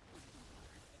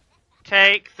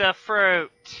 Take the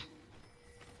fruit.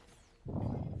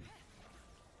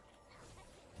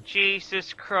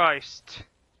 Jesus Christ.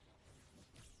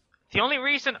 The only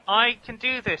reason I can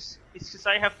do this is because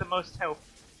I have the most health.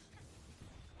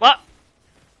 What?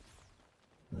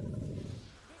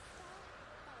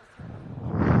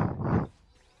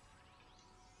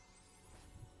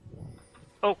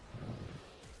 Oh.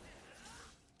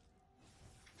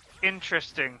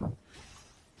 Interesting.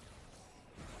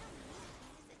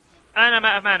 And I'm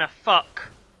out of mana. Fuck.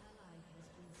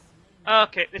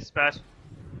 Okay, this is bad.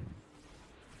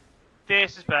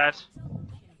 This is bad.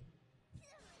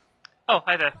 Oh,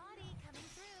 hi there. Body coming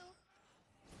through.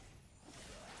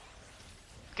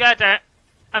 God damn it.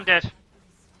 I'm dead.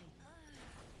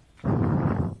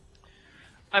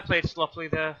 I played sloppily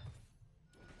there.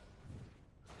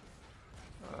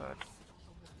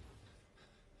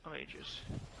 Ages.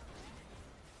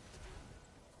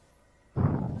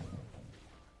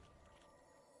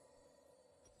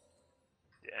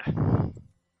 Yeah. Come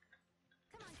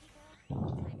on, Kiko.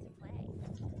 Time to play.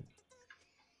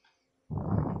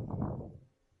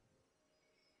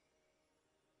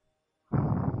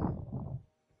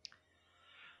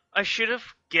 I should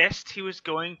have guessed he was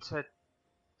going to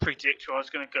predict where I was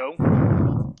going to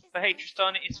go. But hey,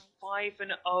 Tristan, it's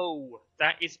 5-0.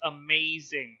 That is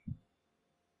amazing.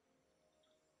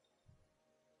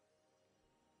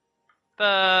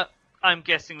 But I'm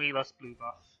guessing we lost blue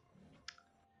buff.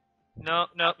 No,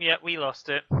 no, yeah, we lost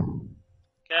it.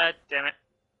 God damn it.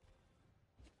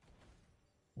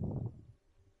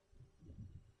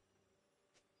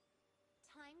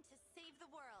 Time to save the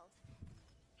world.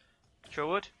 Control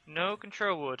wood? No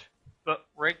control wood. But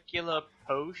regular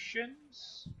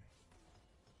potions?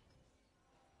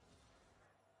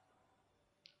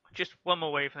 Just one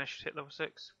more wave and I should hit level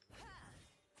 6.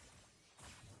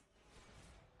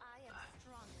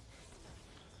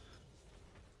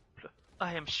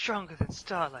 I am stronger than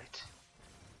Starlight.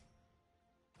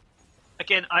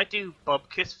 Again, I do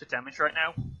Bob Kiss for damage right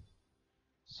now.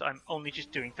 So I'm only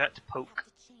just doing that to poke.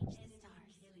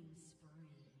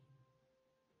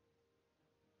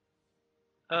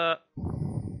 Uh,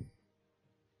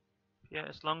 yeah,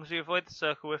 as long as we avoid the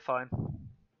circle, we're fine.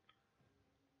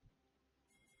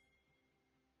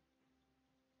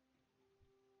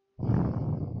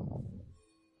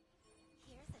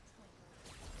 Here's a twinkle.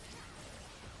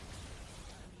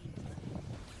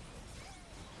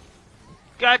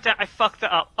 God damn, I fucked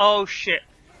that up. Oh shit.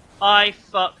 I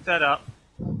fucked that up.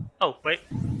 Oh, wait.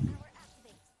 Power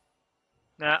activate.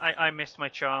 Nah, I missed my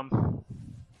charm. They're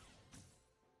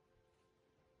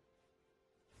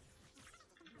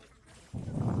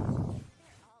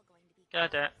all going to be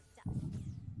God damn. stuck.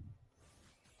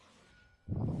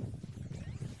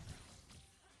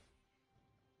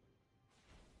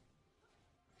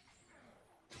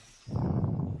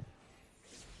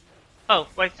 Oh,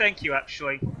 wait, thank you,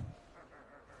 actually.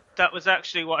 That was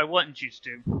actually what I wanted you to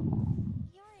do. Your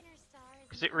inner star is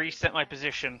Because it reset my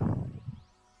position.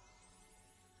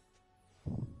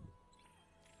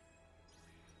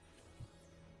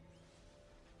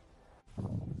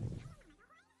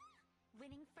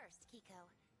 winning first, Kiko.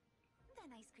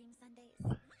 Then ice cream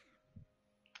sundaes.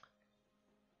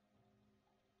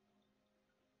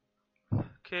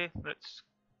 Okay, let's...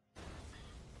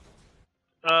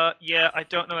 yeah, I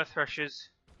don't know where Thresh is.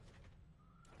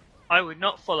 I would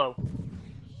not follow.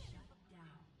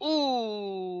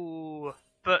 Ooh!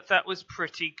 But that was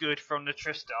pretty good from the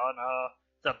Tristana.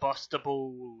 The Buster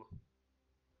Ball.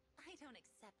 I don't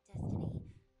accept destiny.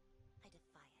 I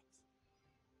defy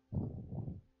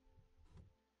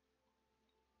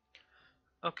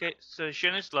it. Okay, so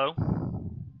Jin is low.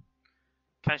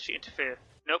 Can she interfere?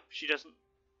 Nope, she doesn't.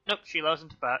 Nope, she allows him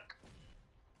to back.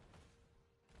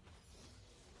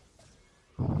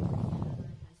 I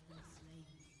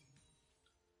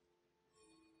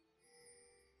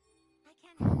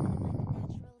can't help it if I'm a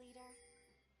natural leader.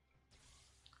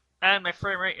 And my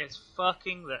frame rate is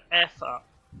fucking the F up.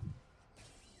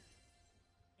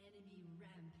 Enemy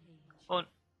rampage. Oh,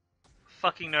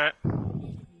 fucking know it.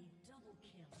 Enemy double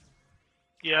kill.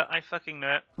 Yeah, I fucking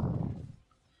know it.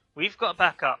 We've got to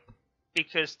back up.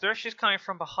 Because Thresh is coming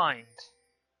from behind.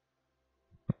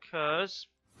 Because...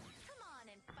 Come on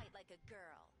and fight like a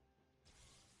girl.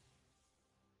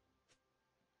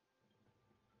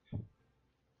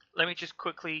 Let me just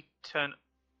quickly turn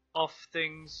off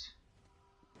things.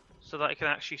 So that I can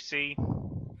actually see. Have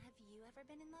you ever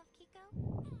been in love, Kiko?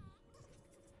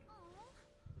 Aw,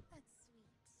 that's sweet.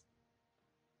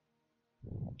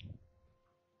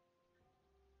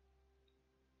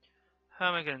 How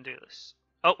am I going to do this?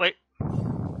 Oh, wait.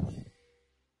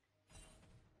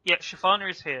 Yeah, Shafana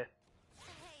is here.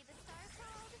 Hey, the stars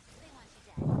called. They want you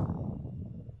dead.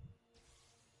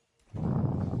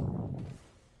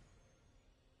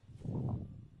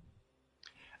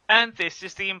 And this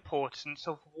is the importance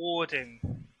of warding.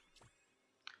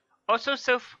 Also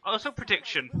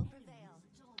prediction. Will prevail.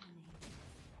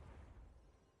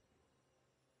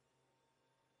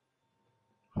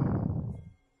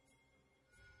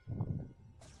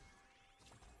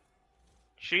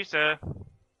 She's there.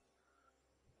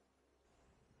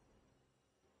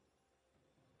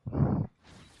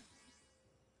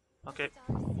 Okay.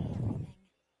 Stars see everything.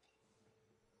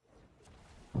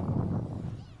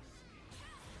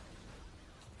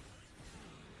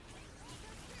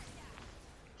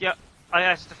 Yep, I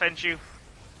had to defend you.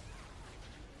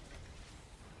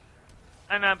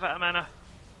 And I'm out of mana.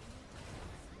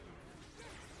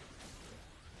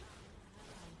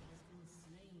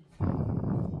 An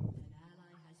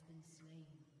ally has been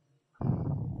slain.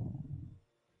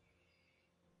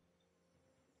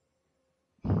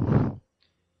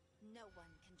 No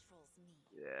one controls me.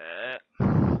 Yeah.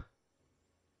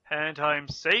 And I'm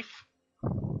safe.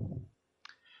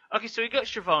 Okay, so we got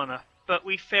Shavana, but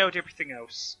we failed everything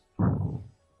else.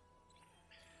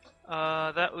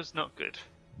 That was not good.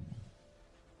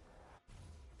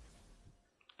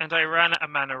 And I ran out of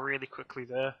mana really quickly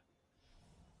there.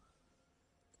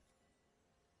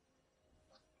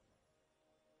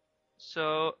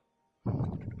 So...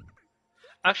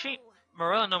 Actually,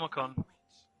 Morella Nomicon, Witch.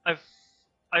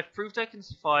 I've proved I can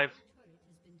survive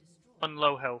on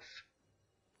low health.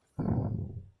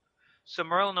 So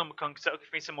Morella Nomicon, because that'll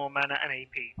give me some more mana and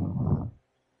AP.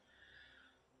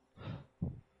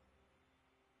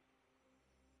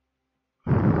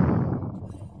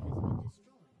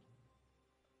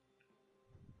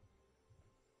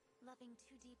 Loving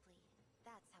too deeply.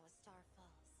 That's how a star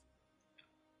falls.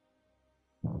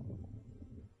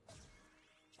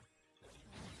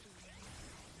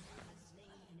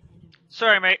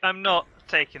 Sorry mate, I'm not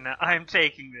taking that. I am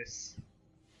taking this.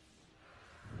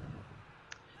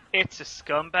 It's a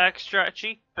scumbag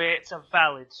strategy, but it's a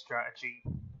valid strategy.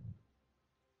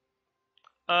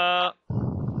 All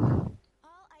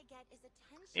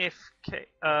If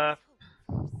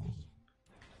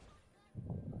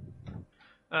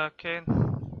okay. I've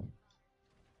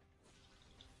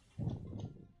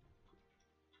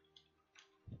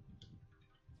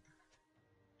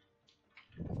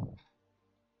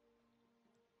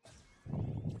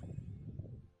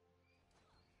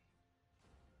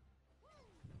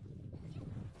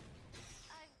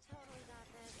totally got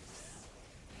this.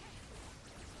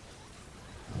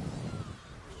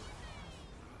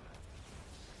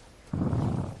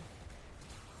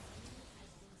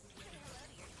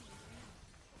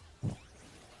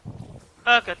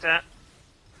 Look at that.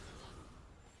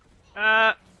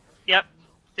 Yep.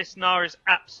 This Gnar is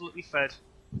absolutely fed.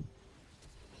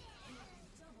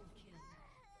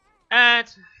 And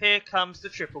here comes the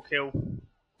triple kill.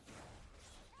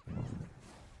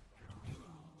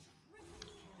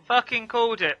 Fucking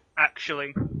called it,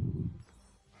 actually.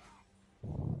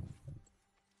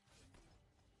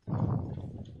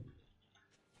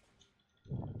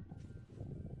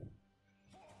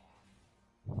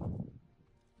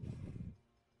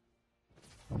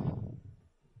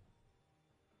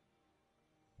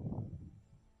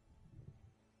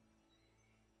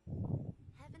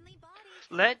 Heavenly body.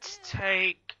 Let's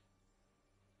take...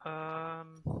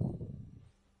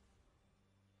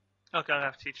 Okay, I'll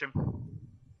have to teach him.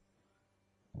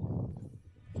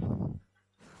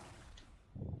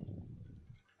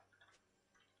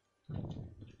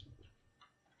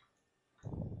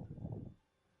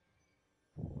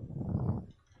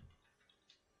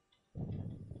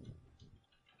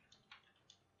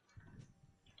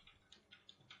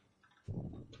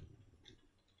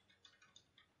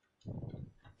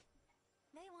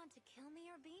 They want to kill me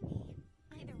or be me.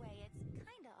 Either way, it's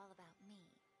kinda all about me.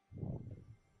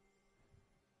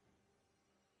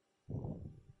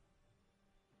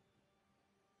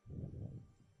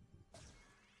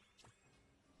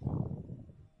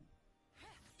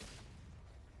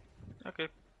 Okay.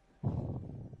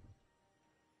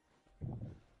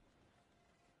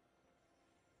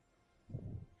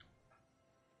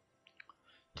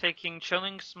 Taking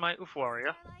Chilling Smite with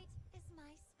Warrior. Starlight is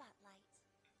my spotlight.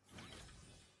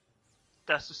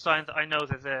 That's a sign that I know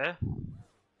they're there.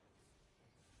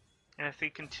 And if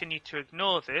we continue to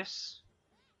ignore this...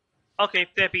 Okay,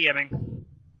 they're BMing.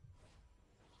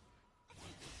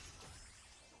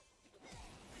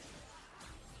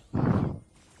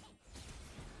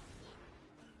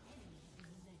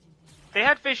 They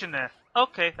had vision there.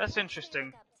 Okay, that's interesting.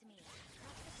 Look up to me. Trust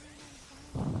the green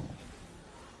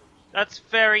and That's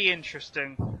very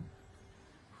interesting.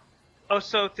 Oh,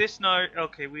 so this now...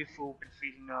 Okay, we've all been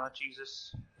feeding now,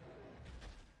 Jesus.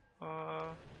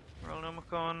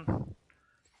 Realnomicon.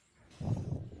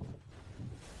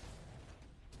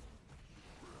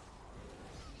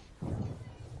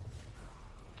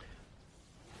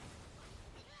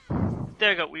 There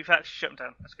we go, we've actually shut them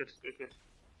down. That's good, good, good.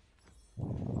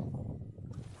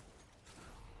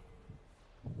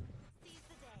 seize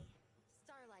the day.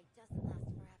 Starlight doesn't last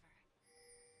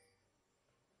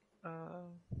forever.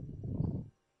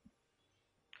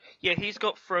 Yeah, he's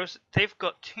got frozen... They've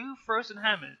got 2 frozen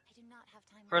hammers. I do not have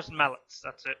time. Frozen mallets,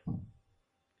 that's it.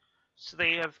 So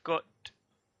they have got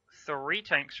 3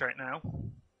 tanks right now. I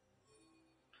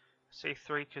say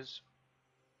 3 because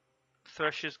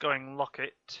Thresh is going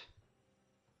Locket.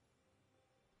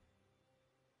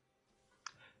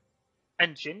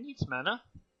 And Jin needs mana?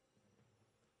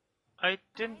 I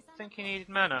didn't think he needed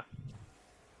mana.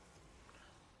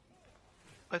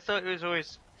 I thought he was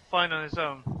always fine on his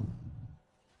own.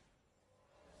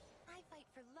 I fight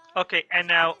for love, Okay, and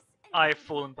now justice, and I've beauty,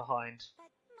 fallen behind.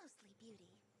 but mostly beauty.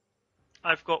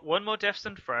 I've got 1 more Deaths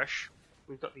than Thresh.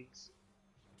 We've got these.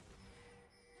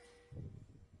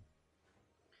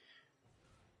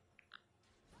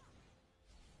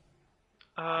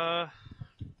 Do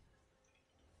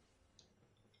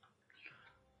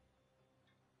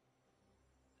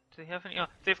they have any? Oh,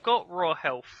 they've got raw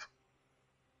health.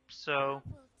 So Love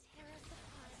will tear us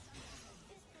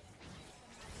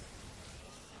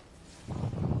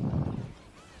apart.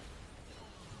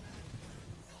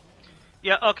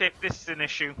 yeah, okay, this is an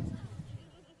issue.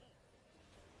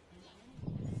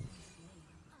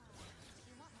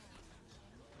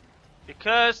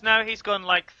 Because now he's gone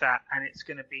like that, and it's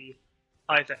going to be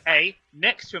either A,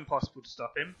 next to impossible to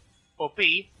stop him, or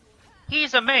B,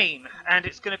 he's a main, and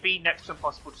it's going to be next to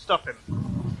impossible to stop him.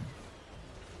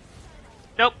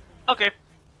 Nope, okay.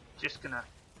 Just going to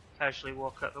casually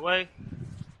walk out the way.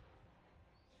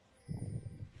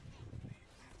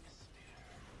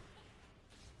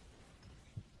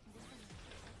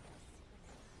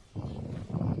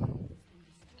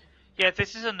 Yeah,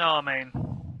 this is a Gnar main.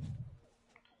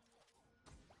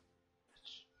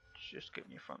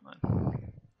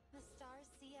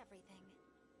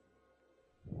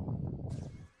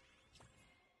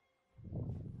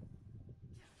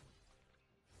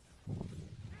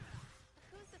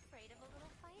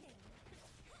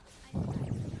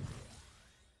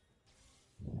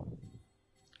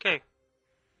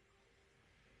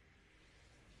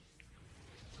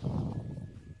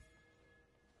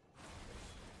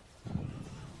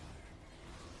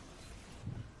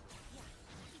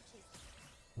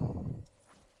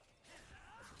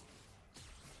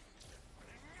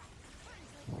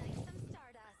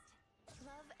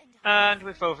 And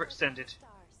we've overextended. Stars.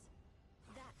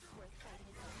 That's worth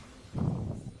fighting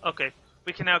for. Okay,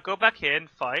 we can now go back here and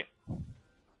fight.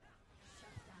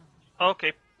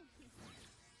 Okay.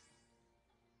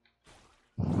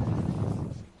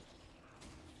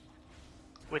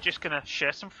 We're just gonna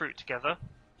share some fruit together.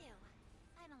 Ew.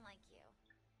 I don't like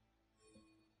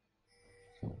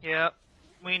you. Yeah,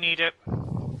 we need it.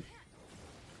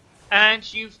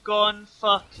 And you've gone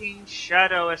fucking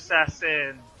Shadow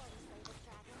Assassin.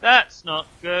 That's not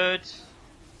good.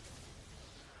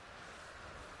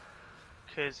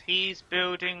 Because he's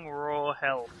building raw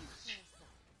health.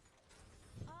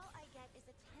 All I get is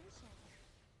attention.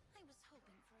 I was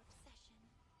hoping for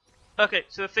obsession. Okay,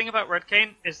 so the thing about Red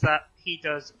Cane is that he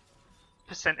does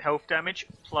percent health damage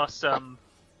plus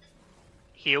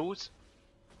heals.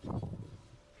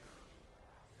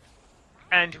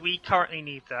 And we currently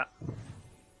need that.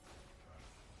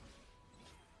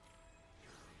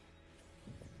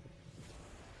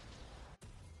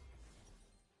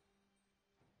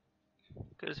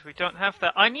 Because if we don't have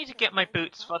that, I need to get my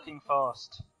boots fucking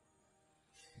fast.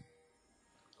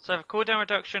 So I have a cooldown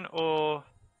reduction or...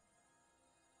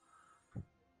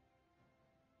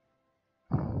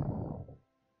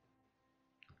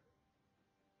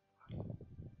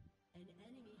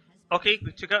 Okay,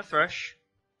 we took out Thresh.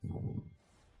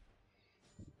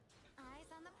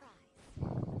 Eyes on the prize.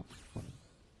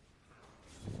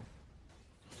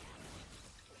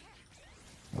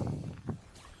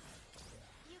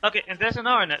 Okay, and there's an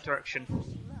R in that direction.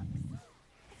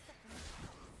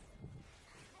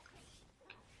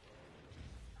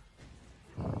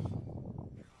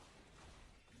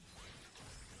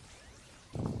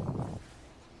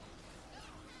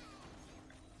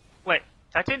 Wait,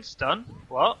 that didn't stun?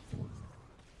 What?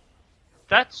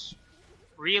 That's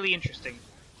really interesting.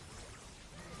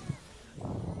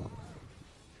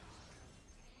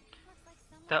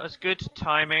 That was good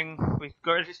timing. We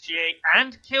got his GA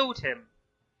and killed him.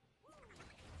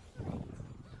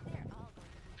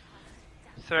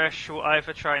 Thresh will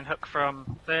either try and hook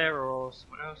from there or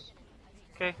someone else.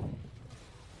 Okay.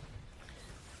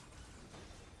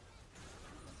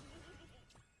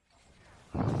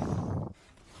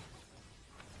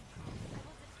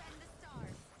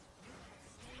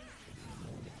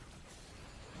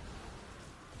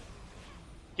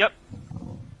 Yep.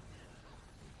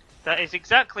 That is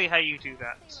exactly how you do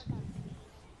that.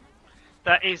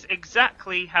 That is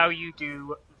exactly how you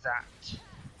do that.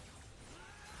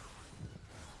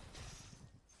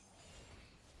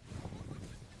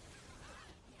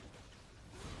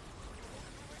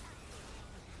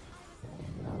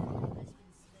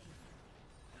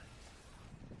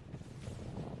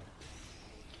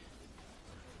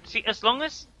 See, as long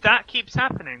as that keeps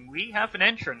happening, we have an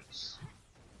entrance.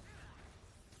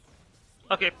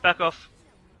 Okay, back off.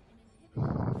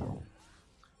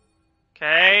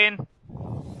 Kane.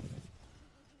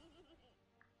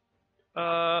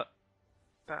 Baron.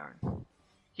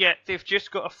 Yeah, they've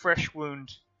just got a fresh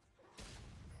wound.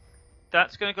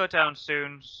 That's gonna go down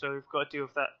soon, so we've got to deal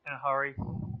with that in a hurry.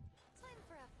 Time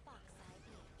for a fox eye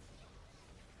view.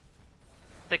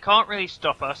 They can't really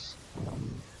stop us.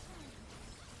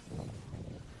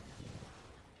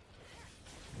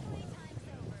 Playtime's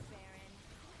over, Baron.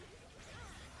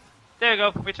 There you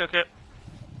go, we took it.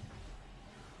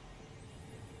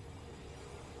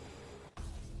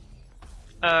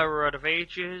 Rod of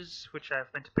Ages, which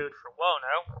I've meant to build for a while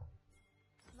now.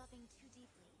 Loving too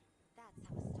deeply. That's how a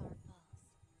star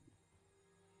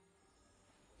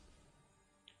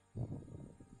falls.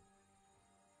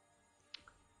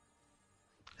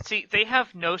 See, they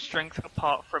have no strength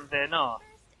apart from their Gnar,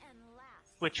 First and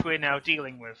last. which we're now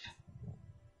dealing with.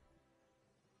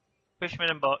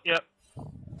 Pushman and bot, yep.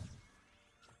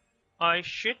 I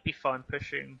should be fine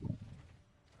pushing. Have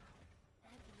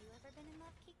you ever been in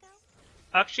love, Kiko?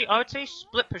 Actually, I would say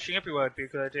split pushing everywhere would be a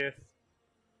good idea.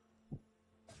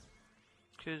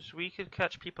 Because we could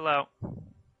catch people out.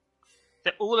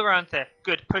 They're all around there.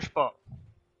 Good, push bot.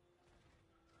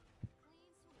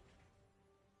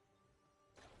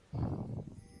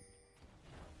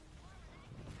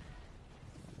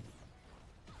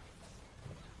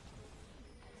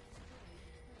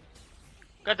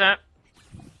 Got that.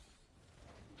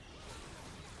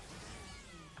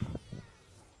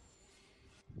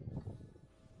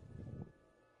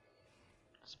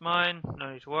 It's mine,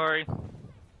 no need to worry.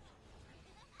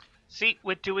 See,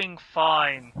 we're doing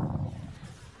fine.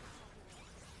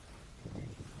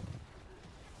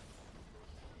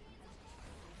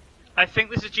 I think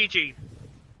this is GG.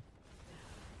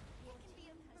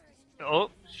 Oh,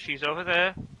 she's over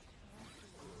there.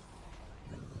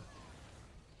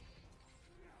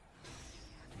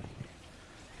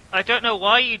 I don't know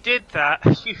why you did that.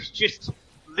 You just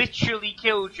literally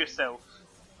killed yourself.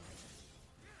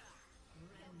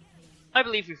 I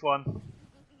believe we've won.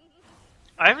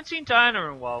 I haven't seen Diana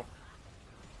in a while.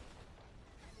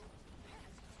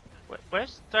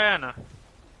 Where's Diana?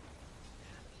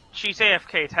 She's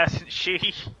AFK'd, hasn't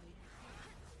she?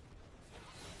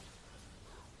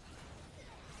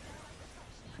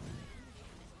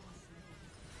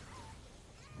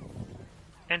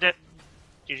 End it.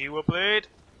 GG Warblade.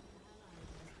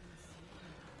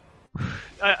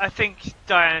 I think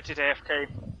Diana did AFK.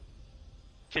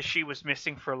 Because she was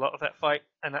missing for a lot of that fight,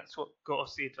 and that's what got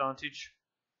us the advantage.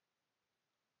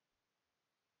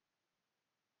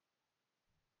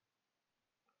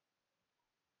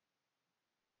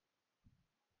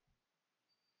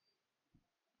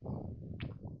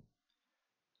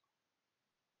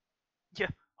 Yeah,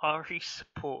 RE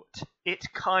support.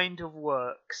 It kind of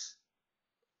works.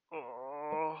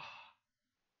 Oh.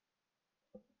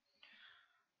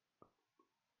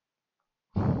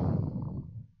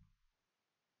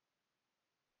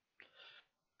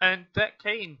 And that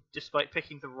Kane, despite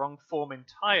picking the wrong form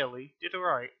entirely, did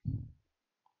alright.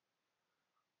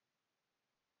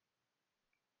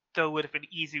 Though it would have been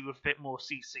easy with a bit more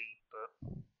CC,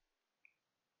 but...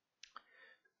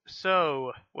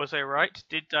 So, was I right?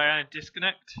 Did Diana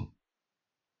disconnect?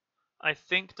 I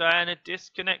think Diana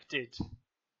disconnected.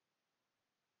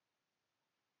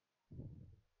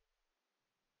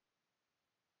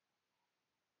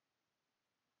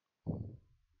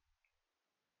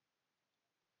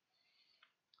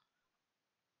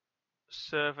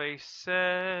 Survey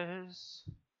says...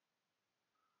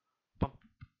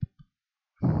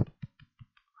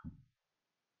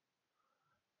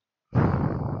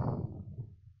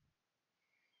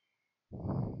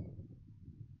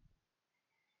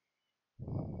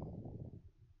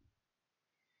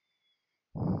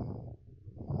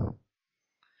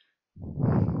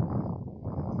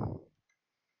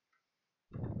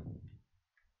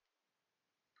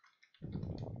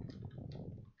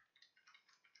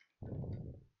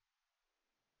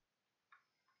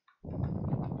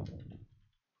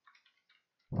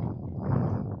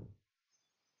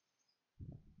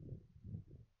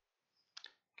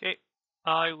 Okay,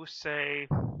 I will say...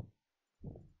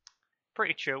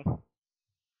 pretty chill.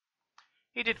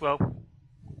 He did well.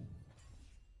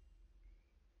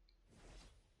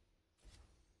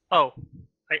 Oh,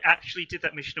 I actually did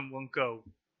that mission in one go.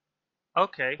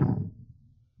 Okay.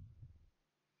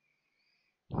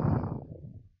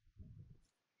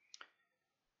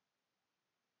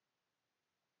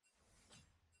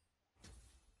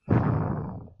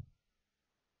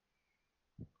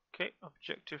 Okay,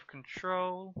 objective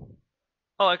control.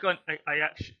 Oh, I got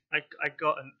I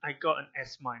got an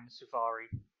S minus Suvari,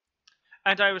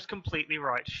 and I was completely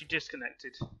right. She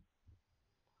disconnected.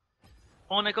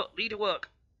 Oh, and I got leader work.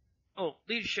 Oh,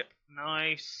 leadership,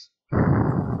 nice.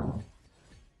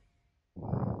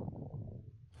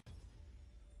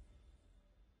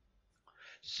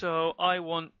 So I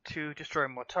want to destroy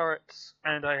more turrets,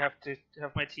 and I have to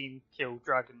have my team kill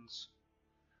dragons.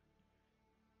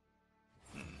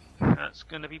 That's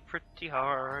gonna be pretty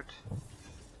hard.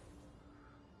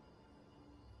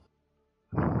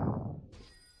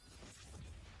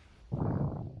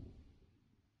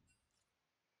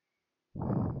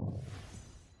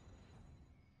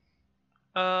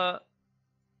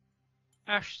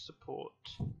 Ash support.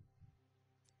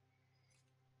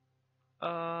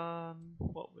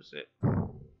 What was it?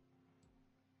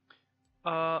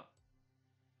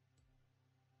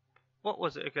 What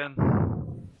was it again?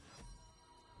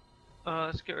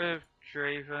 Let's get rid of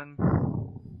Draven.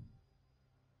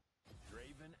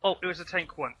 Oh, it was a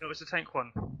tank one. It was a tank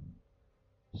one.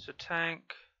 So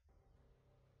tank.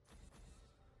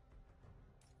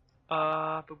 It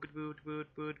was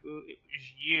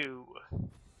you.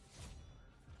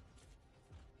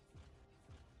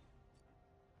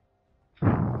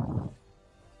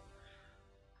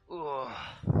 Ugh.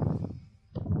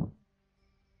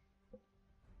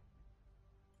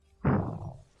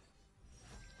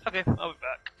 Okay, I'll be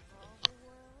back. All the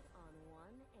world on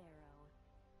one arrow.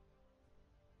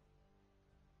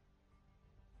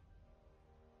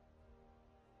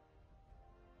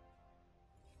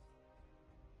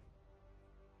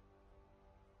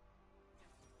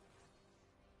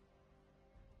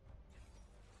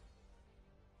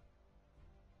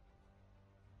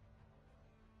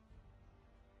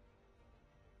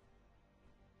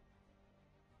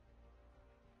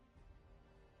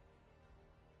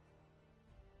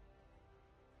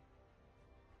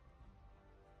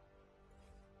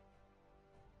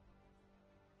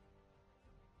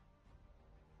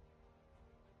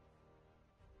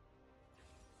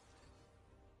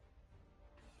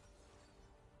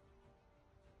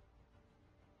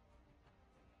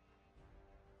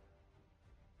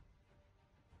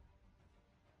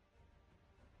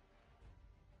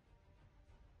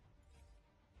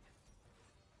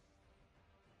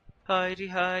 Heidi,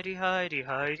 Heidi, Heidi,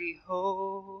 Heidi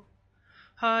ho.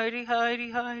 Heidi,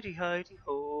 Heidi, Heidi, Heidi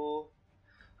ho.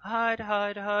 Heidi,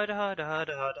 Heidi, Heidi, Heidi,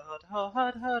 Heidi, Heidi,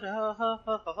 Heidi, Heidi, Heidi,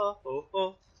 ho,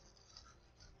 ho.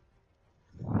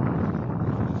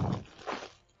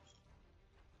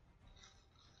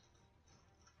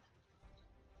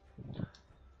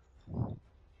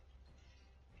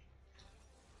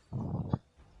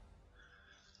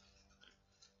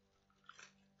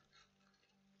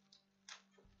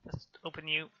 Let's open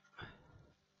you.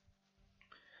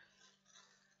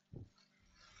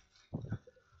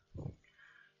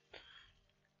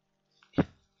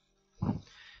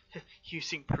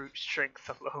 Using brute strength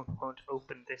alone won't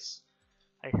open this.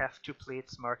 I have to play it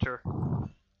smarter.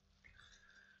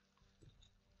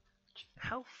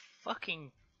 How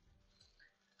fucking...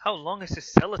 How long is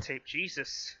this sellotape?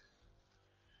 Jesus.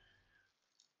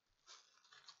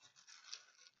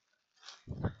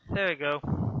 There we go.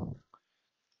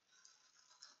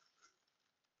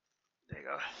 There you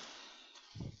go.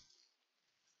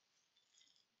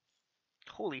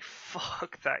 Holy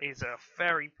fuck, that is a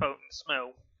very potent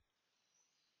smell.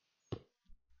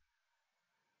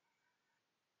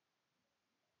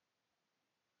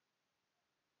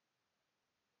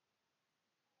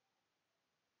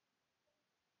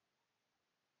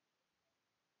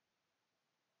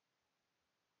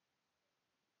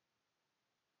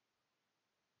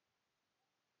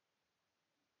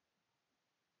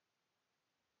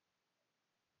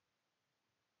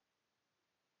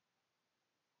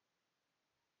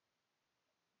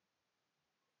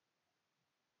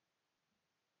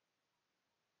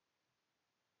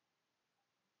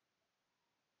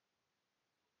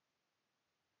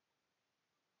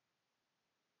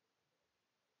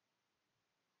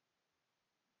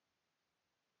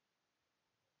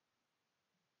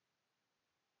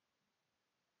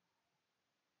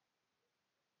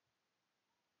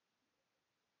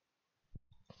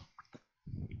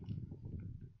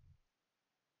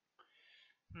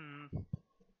 Hmm.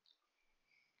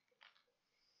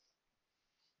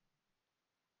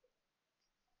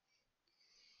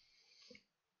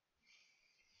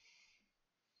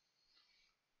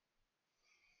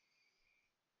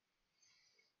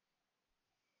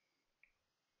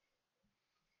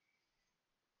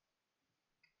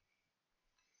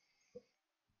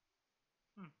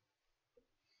 Hmm.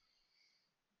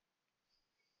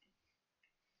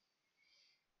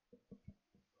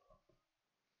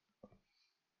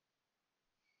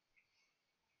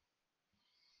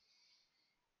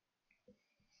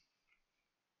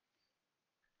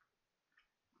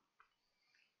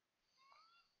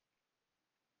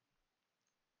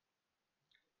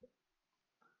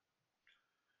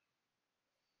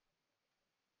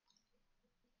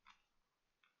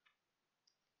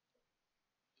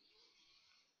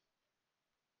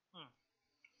 Hmm.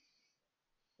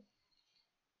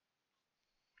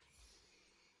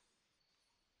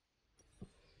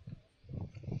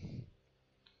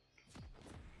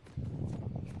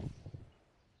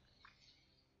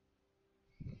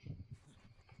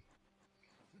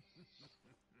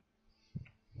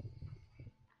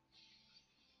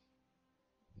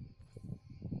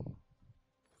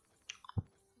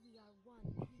 We are one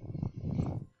people.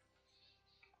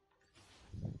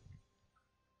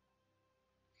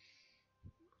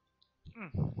 Hmm.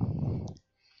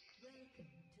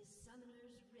 Welcome to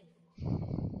Summoner's Rift.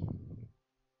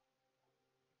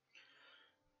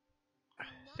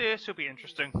 This will be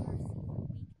interesting. Mercy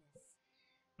for weakness.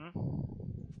 Hmm?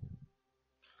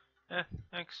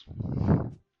 Thanks.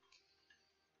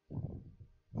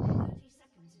 30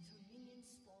 seconds until minions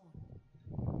spawn.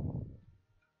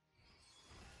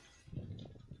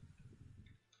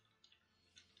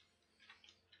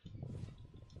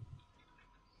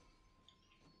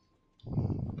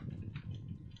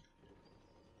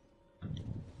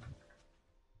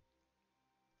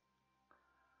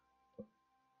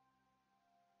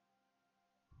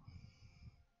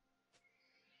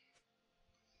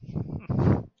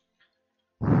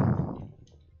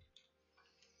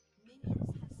 Minions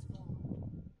have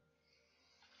spawned.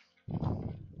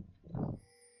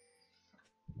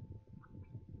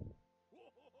 A boy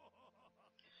is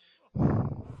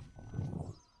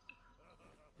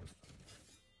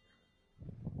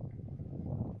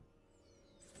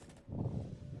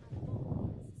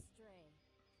astray.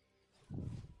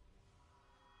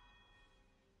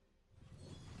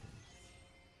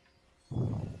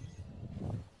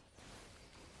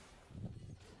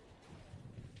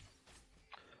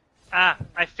 Ah,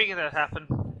 I figured that'd happen.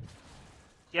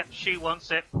 Yep, she wants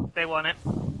it. They want it.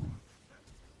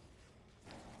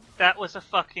 That was a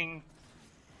fucking...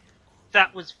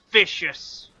 That was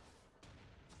vicious.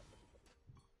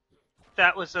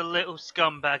 That was a little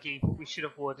scumbaggy. We should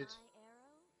have warded.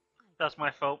 That's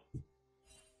my fault.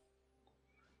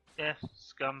 Yeah,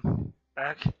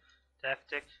 scumbag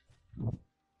tactic.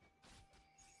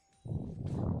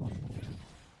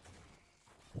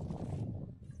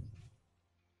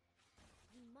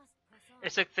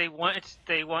 It's like they wanted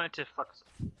to fuck us.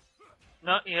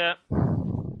 Not yet.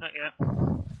 Not yet.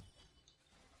 How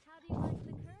do you like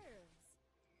the curves?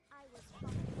 I was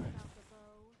talking about the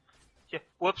bow. Yeah.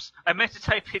 Whoops. I meant to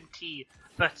type in T,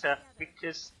 but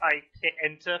because I hit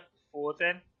enter before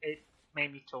then, it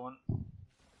made me taunt.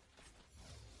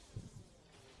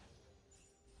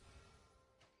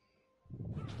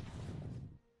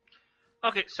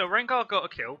 Okay, so Rengar got a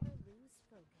kill. Never lose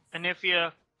focus. And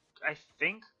Nivea, I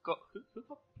think, got... Who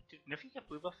got... Did Nivea get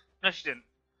blue buff? No, she didn't.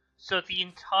 So the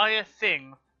entire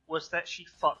thing was that she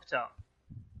fucked up.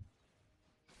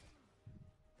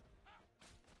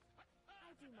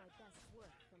 I do my best work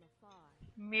from afar.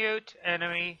 Mute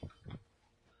enemy.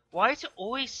 Why is it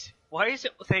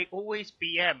they always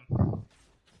BM?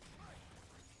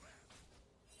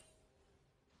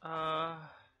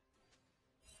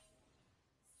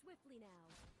 Swiftly now.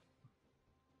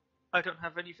 I don't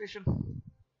have any vision.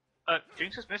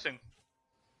 Jinx is missing.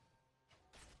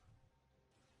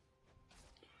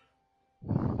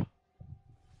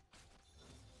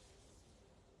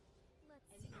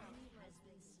 Let's An see. enemy has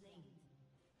been slain.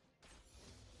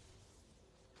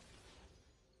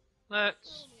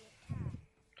 Let's... Show me a path.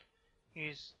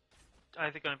 He's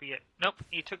either gonna be it. Nope,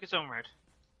 he took his own red.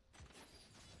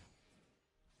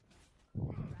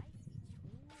 Right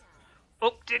between the eyes.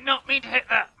 Oh, did not mean to hit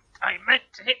that! I meant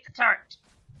to hit the turret!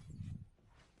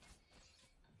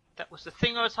 That was the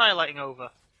thing I was highlighting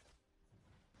over.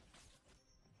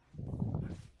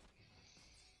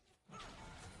 Peace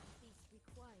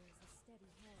requires a steady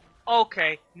hand.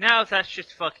 Okay, now that's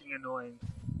just fucking annoying.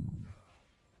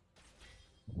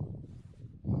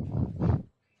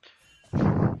 You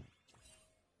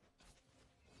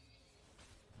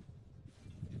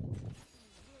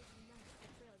will unite the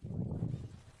failure.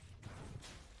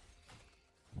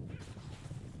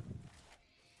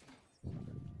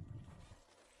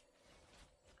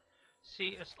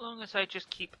 See, as long as I just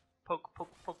keep poke, poke,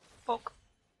 poke, poke,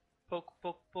 poke,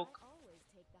 poke, poke, I always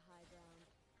take the high ground.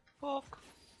 poke.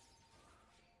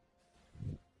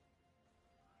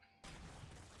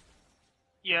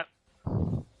 Yeah.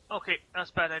 Okay,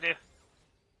 that's a bad idea.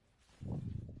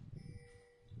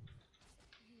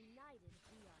 United,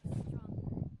 we are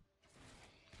stronger.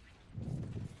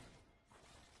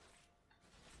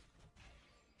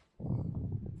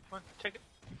 Come on, take it.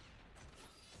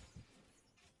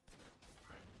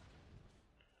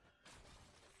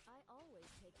 I always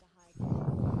take the high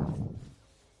ground.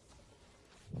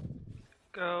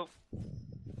 Go.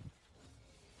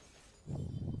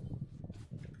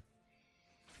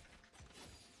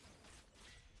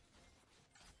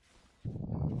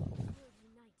 Will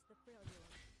unite the failure.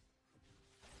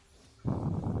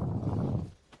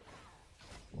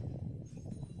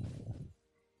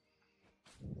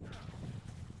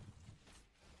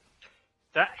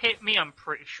 That hit me, I'm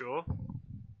pretty sure.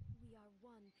 We are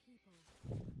one people.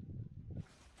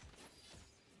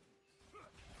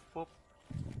 Whoop.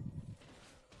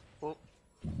 Whoop.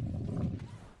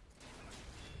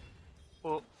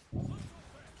 Whoop.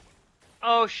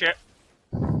 Oh shit.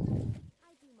 I do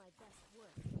my best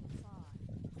work from afar.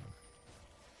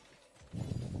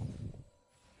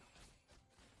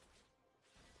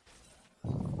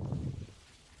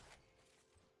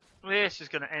 This is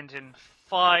gonna end in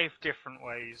 5 different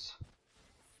ways.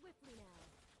 Swiftly now.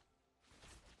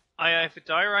 I either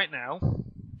die right now,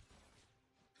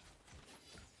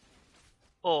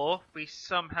 or we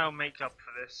somehow make up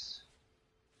for this.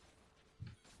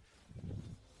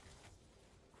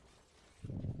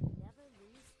 Never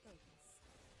lose focus.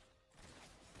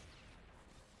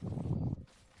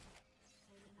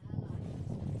 An ally has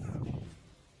been slain.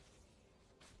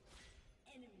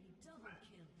 Enemy double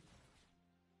kill.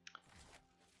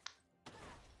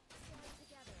 Stand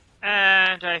together.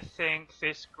 And I think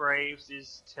this Graves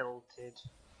is tilted.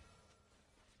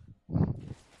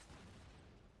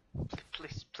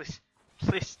 Please, please,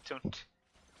 please don't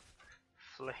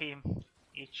flame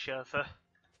each other.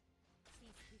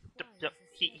 Peace requires Yep, a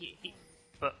he, steady hand.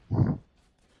 but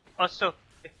also,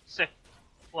 so,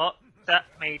 what? That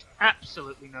made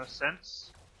absolutely no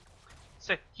sense.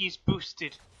 So he's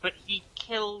boosted, but he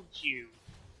killed you.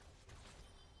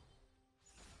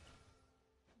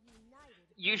 United.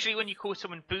 Usually when you call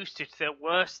someone boosted, they're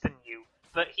worse than you,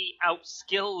 but he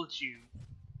outskilled you.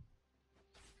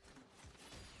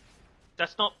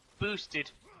 That's not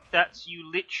boosted, that's you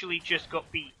literally just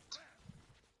got beat.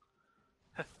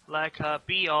 Like a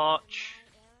bee arch.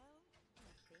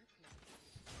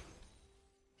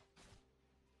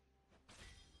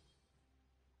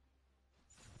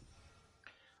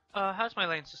 How's my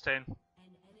lane sustain?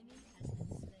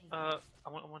 I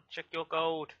want to check your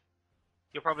gold.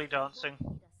 You're probably dancing.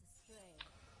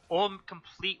 Or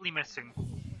completely missing.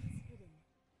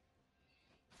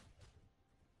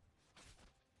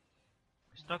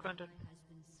 It's not going to...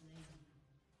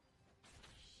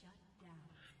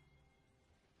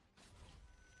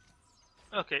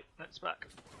 Okay, that's back.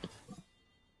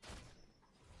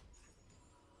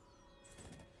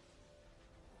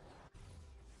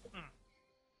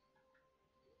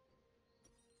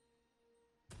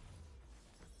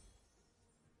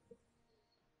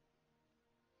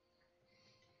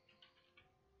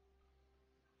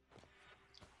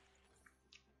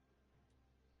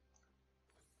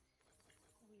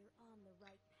 We're on the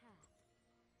right path.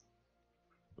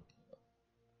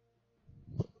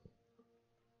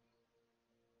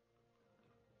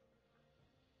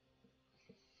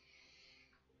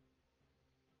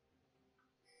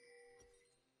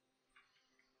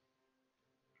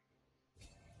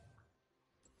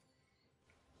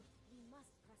 We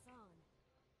must press on.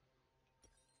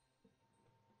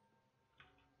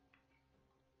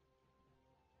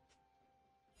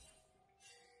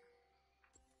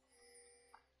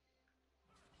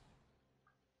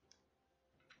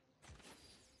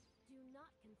 Do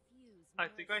not confuse I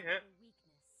think I mercy hit. for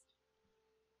weakness.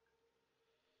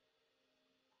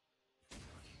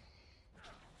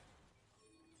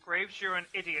 Graves, you're an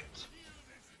idiot.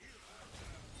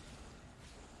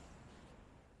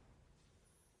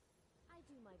 I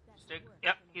do my best Stick. work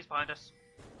Yep, for my he's behind us.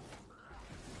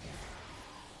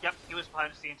 Yep, he was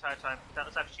behind us the entire time. That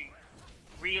was actually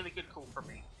really good call from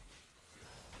me.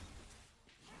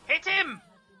 Hit him!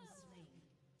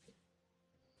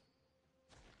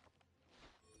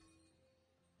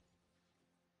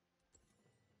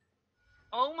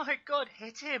 Oh my god,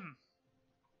 hit him!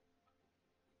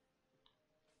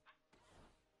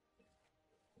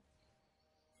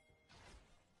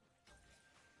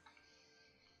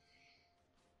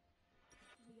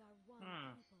 We are one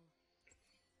people.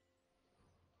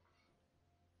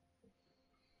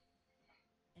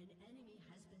 An enemy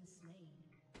has been slain.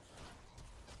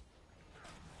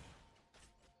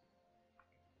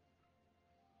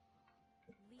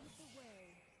 Lead the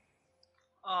way.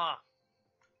 Ah.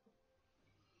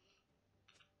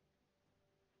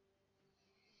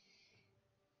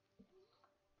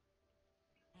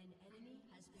 An enemy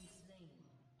has been slain.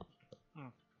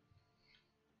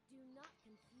 Do not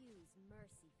confuse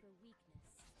mercy for weakness.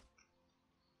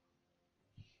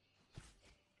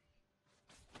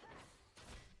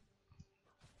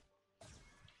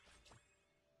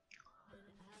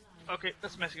 Okay,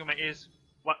 that's messing with my ears.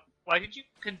 What? Why did you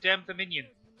condemn the minion?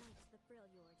 Unite the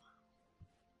Freljord.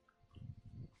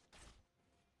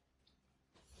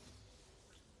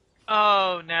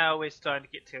 Oh, now we're starting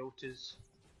to get tilters.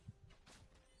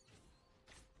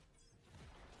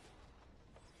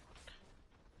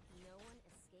 No one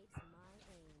escapes my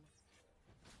aim.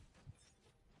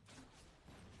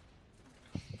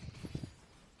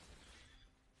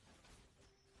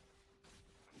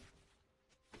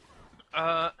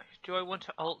 Do I want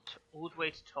to ult all the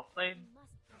way to top lane? We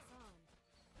must press on.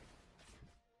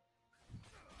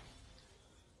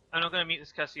 I'm not going to mute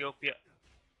this Cassiopeia.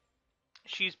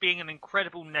 She's being an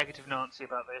incredible negative Nancy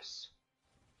about this.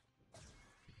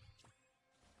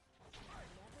 Never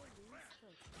lose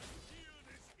focus.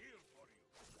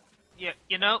 Yeah,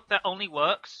 you know, that only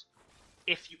works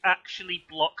if you actually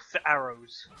block the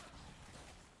arrows.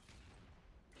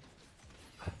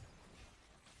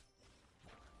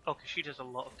 Okay, she does a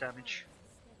lot of damage.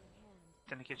 Steady hand.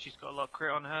 Then again, she's got a lot of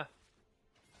crit on her.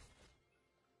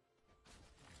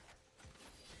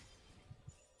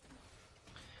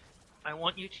 I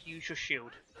want you to use your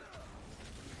shield.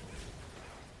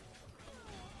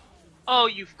 Oh,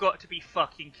 you've got to be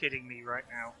fucking kidding me right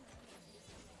now.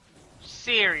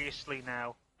 Seriously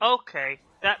now. Okay,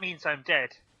 that means I'm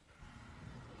dead.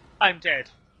 I'm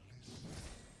dead.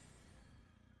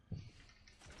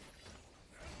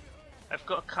 I've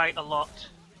got a kite a lot.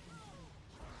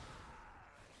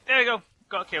 There we go.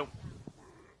 Got a kill.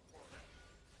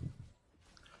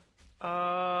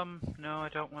 No, I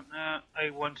don't want that.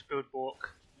 I want to build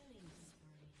Bork.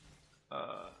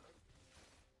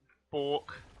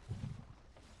 Bork.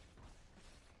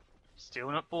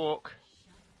 Still not Bork.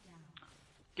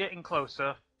 Getting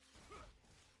closer.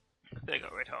 There you go,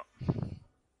 Red Hot.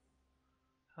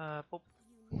 Bob.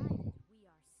 United, we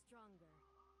are stronger.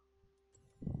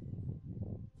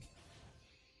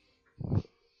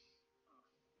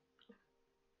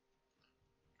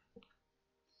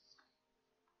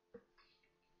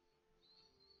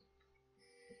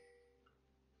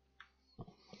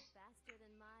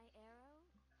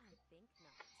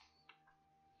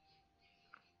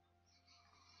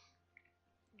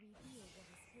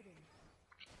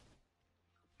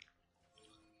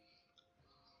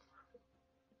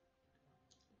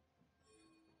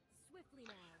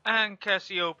 And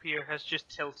Cassiopeia has just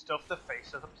tilted off the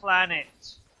face of the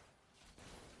planet.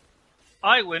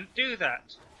 I wouldn't do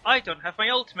that. I don't have my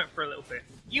ultimate for a little bit.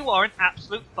 You are an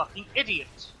absolute fucking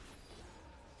idiot.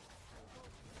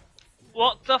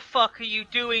 What the fuck are you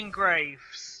doing,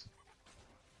 Graves?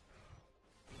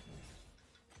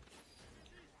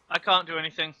 I can't do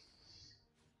anything.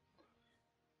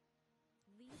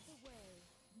 Lead the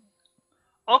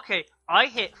way. Okay, I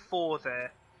hit 4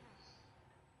 there.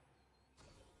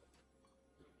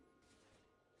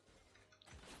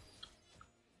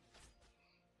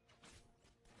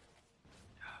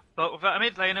 But without a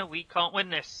mid laner, we can't win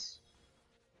this.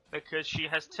 Because she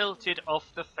has tilted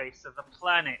off the face of the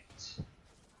planet.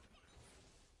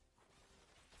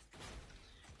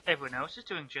 Everyone else is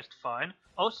doing just fine.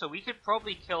 Also, we could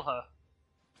probably kill her.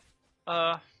 We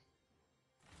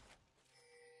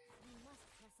must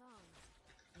press on.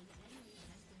 An enemy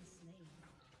has been slain.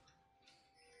 My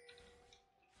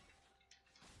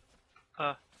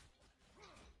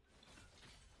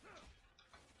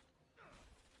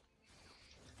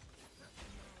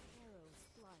arrows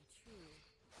fly true.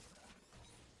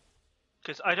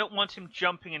 Because I don't want him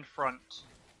jumping in front.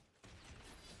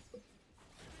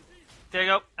 There you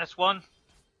go, that's one.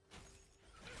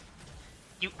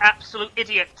 You absolute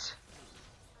idiot!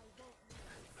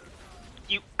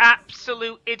 You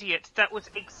absolute idiot! That was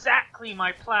exactly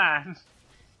my plan!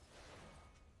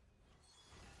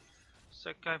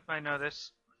 So, I know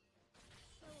this.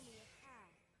 Show me a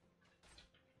path.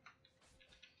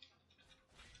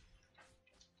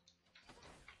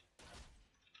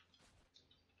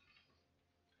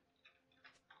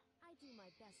 I do my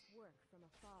best work from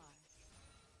afar.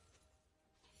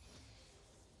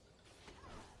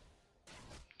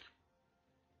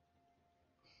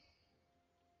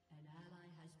 An ally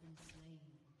has been slain.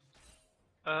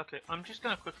 Okay, I'm just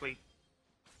gonna quickly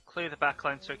clear the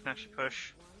backline so we can actually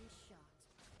push.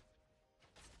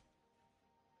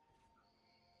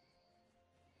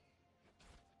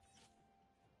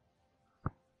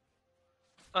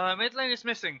 One shot. Mid lane is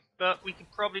missing, but we can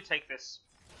probably take this.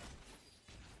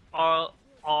 Are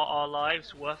our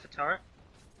lives worth a turret?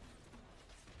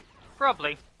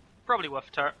 Probably. Probably worth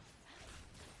a turret.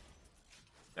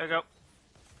 There we go.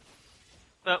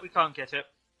 But we can't get it.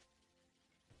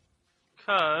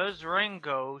 Cause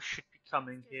Rengo should be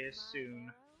coming here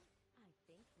soon. I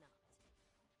think not.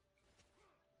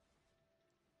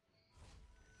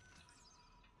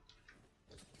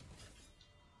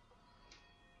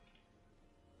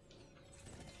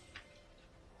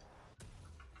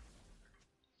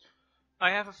 I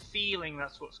have a feeling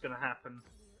that's what's gonna happen.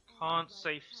 Can't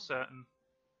say for certain.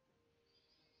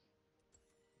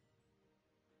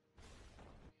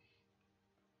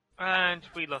 And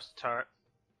we lost the turret.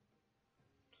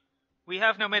 We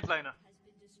have no mid laner. Has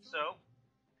been destroyed. So,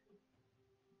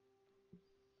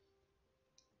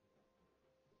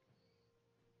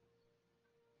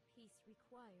 Peace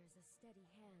requires a steady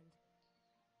hand.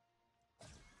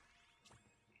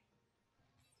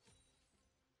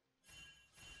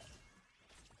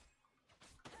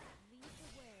 Lead the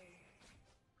way.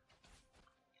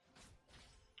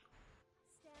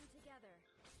 Stand together.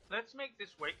 let's make this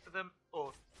wait for them,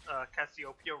 or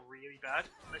Cassiopeia really bad.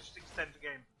 Let's just extend the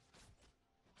game.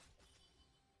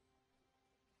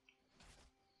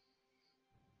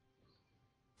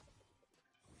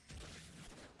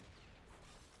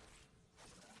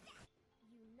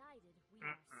 United, we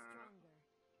are stronger.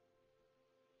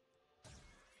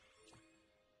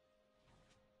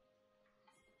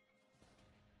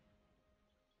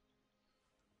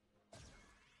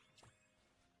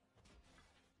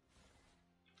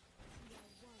 We are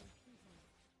one people.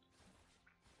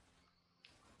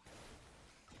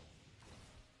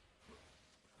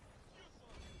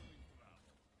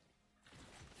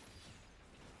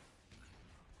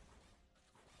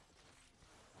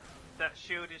 That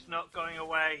shield is not going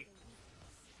away.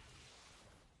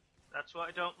 That's what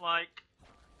I don't like.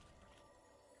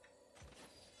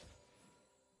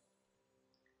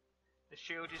 The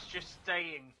shield is just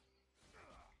staying.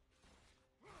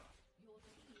 Your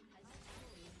team has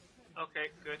destroyed the turret.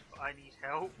 Okay, good, but I need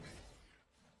help.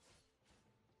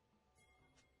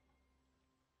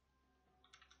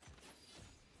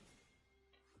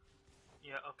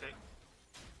 Yeah, okay.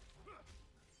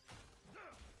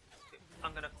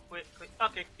 I'm gonna quit.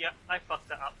 Okay, yeah, I fucked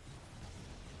that up.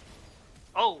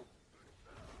 Oh!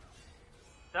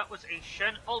 That was a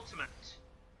Shen ultimate.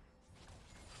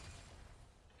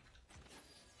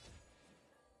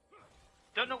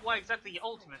 Don't know why exactly he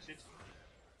ultimated.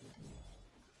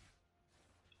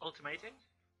 Ultimating?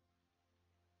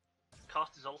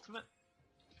 Cast his ultimate?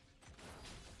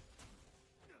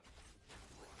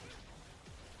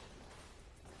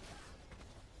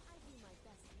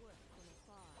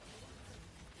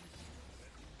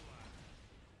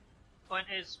 Point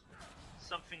is,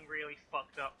 something really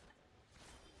fucked up.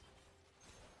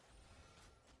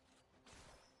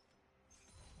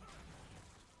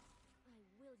 I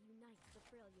will unite the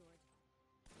Freljord.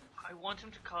 I want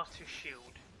him to cast his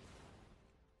shield.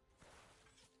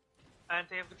 And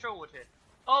they have control with it.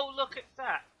 Oh, look at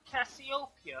that!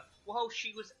 Cassiopeia! Whoa,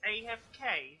 she was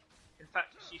AFK! In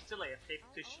fact, she's still AFK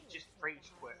because she just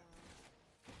rage quit.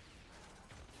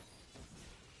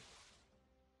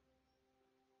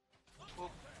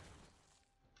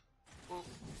 Well,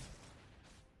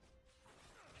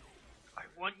 I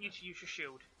want you to use your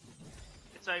shield.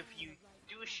 It's either you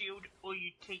do a shield or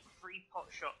you take 3 pot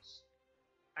shots.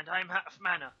 And I'm out of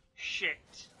mana.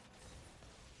 Shit.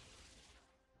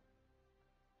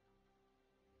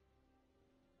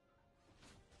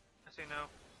 I say no.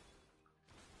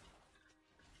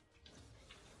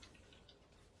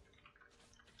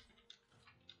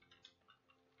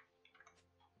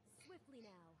 Swiftly now.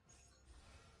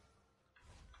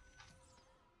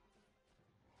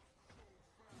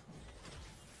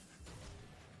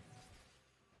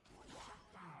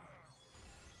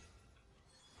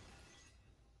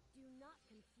 Do not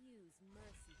confuse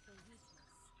mercy for weakness.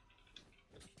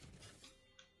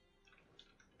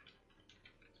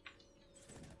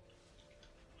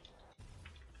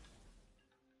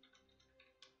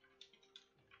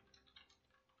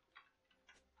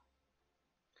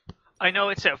 I know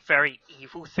it's a very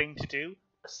evil thing to do,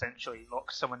 essentially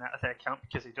lock someone out of their account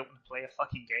because they don't want to play a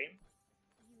fucking game.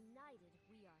 United,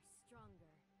 we are stronger.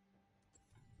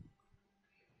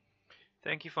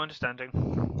 Thank you for understanding. An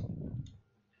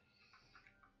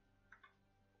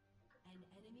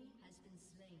enemy has been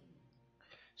slain.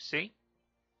 See?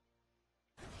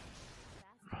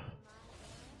 Faster than my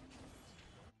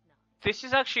no. This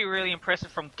is actually really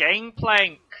impressive from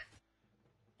Gangplank!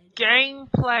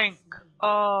 Gangplank!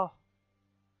 Oh.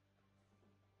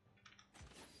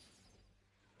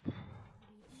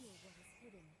 Reveal what is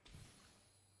hidden.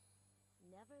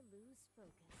 Never lose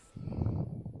focus.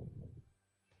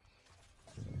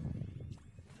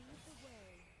 Lead the way.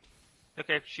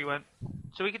 Okay, she went.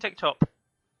 So we can take top.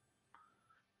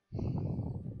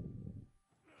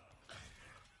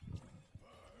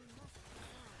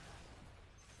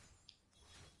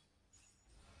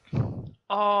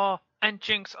 Oh, and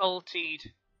Jinx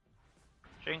ultied.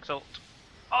 Jinx ult.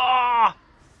 Oh!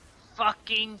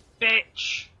 Fucking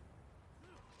bitch!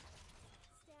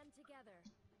 Stand together.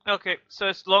 Okay, so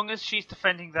as long as she's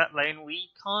defending that lane, we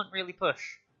can't really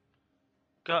push.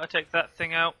 Gotta take that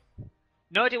thing out.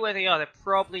 No idea where they are, they're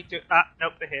probably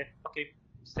nope, they're here. Okay,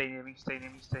 stay near me, stay near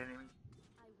me, stay near me.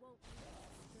 I won't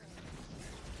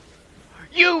let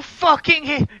this You fucking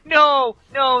hit! No!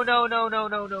 No, no, no, no,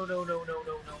 no, no, no, no, no, no, no,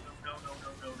 no, no, no,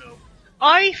 no, no, no.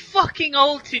 I fucking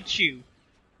ulted you!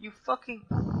 You fucking...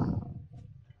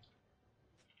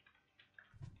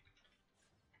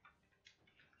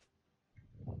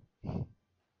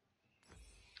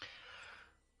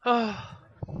 Oh.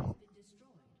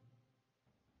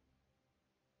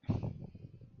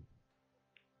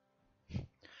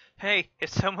 Hey, if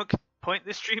someone could point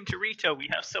the stream to Rito, we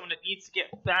have someone that needs to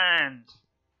get banned.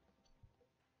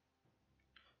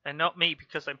 And not me,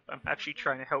 because I'm actually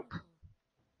trying to help.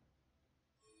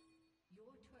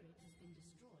 Your turret has been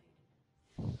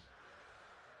destroyed.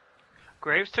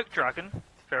 Graves took Dragon,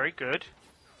 very good.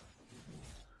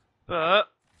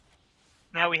 But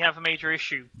now we have a major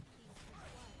issue.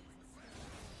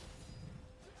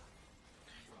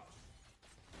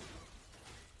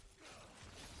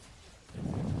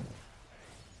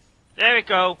 There we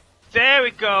go. There we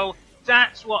go.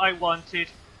 That's what I wanted.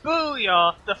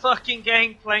 Booyah! The fucking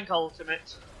Gangplank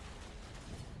ultimate.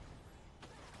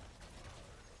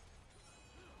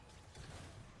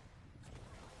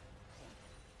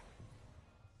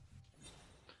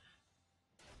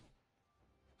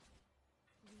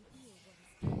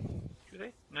 Do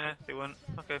they? Nah, they won't.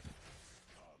 Okay.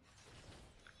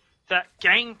 That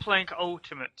Gangplank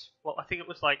ultimate. Well, I think it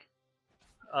was like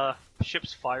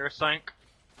ship's fire sank.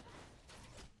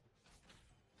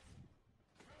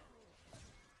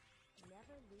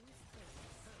 never lose focus.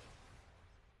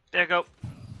 There you go.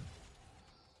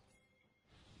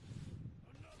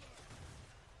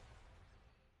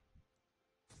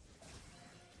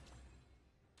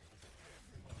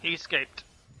 He escaped.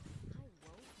 I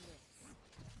won't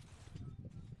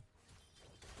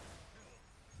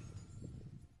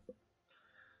miss.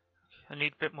 I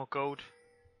need a bit more gold.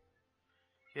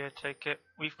 Yeah, take it.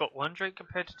 We've got 1 Drake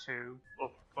compared to 2.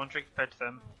 Well, 1 Drake compared to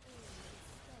them.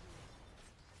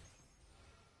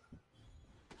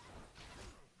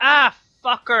 Ah,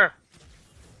 fucker!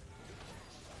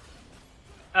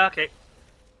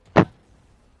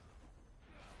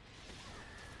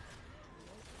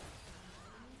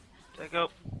 There you go.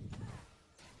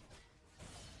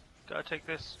 Gotta take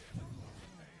this.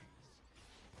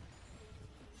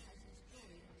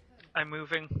 I'm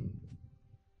moving. An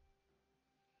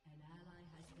ally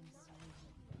has been slain.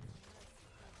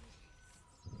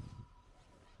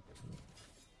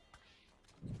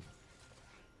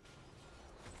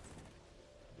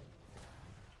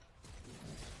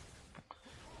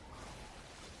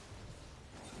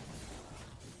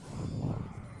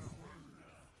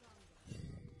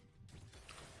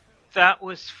 That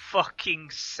was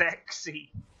fucking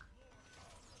sexy.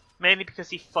 Mainly because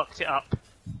he fucked it up.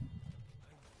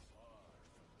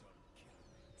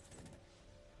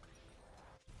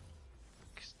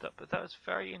 But that was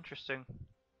very interesting.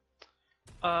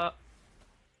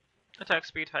 Attack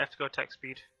speed. I have to go attack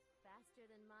speed. Faster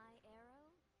than my arrow?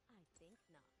 I think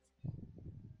not.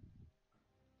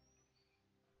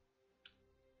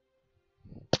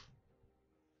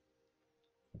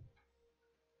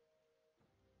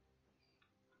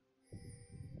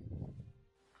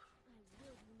 I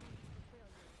will be known for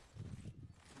brilliance.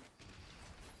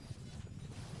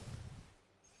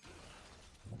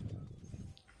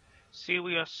 See,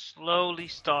 we are slowly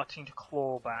starting to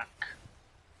claw back.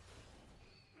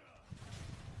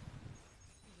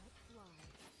 Let fly.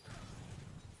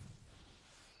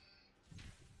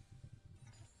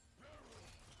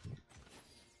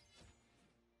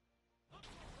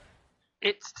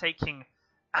 It's taking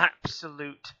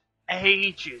absolute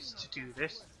ages to do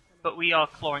this, but we are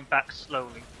clawing back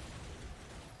slowly.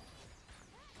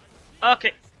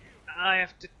 Okay, I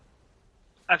have to...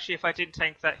 Actually, if I didn't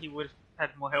tank that, he would have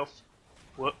had more health.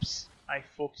 Whoops, I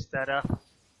fucked that up.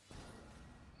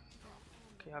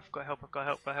 Okay, I've got help, I've got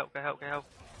help, got help, got help, got help.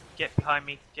 Get behind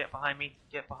me, get behind me,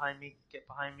 get behind me, get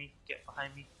behind me, get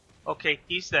behind me. Okay,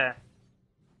 he's there.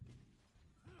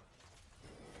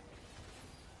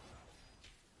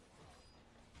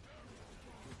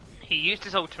 He used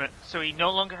his ultimate, so he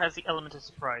no longer has the element of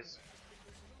surprise.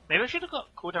 Maybe I should have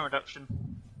got cooldown reduction.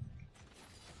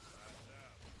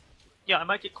 Yeah, I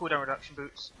might get cooldown reduction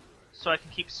boots, so I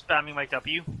can keep spamming my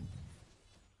W.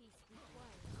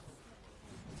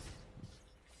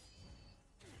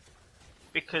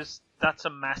 Because that's a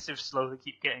massive slow to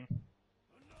keep getting.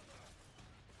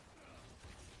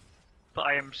 But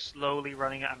I am slowly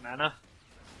running out of mana.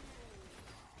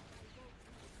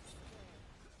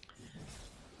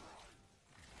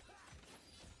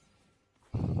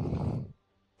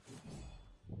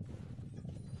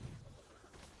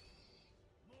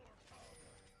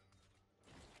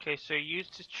 Okay, so he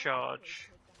used his charge.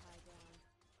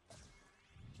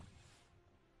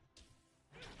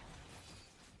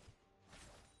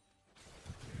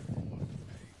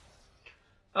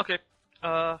 Okay,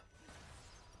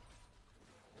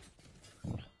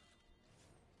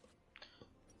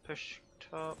 push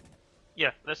top.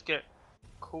 Yeah, let's get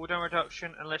cooldown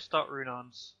reduction and let's start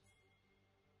rune-ons.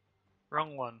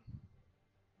 Wrong one.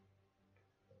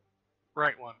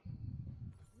 Right one.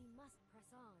 We must press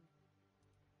on.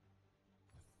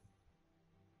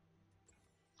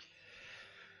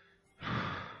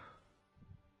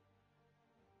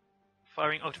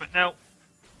 Firing ultimate now.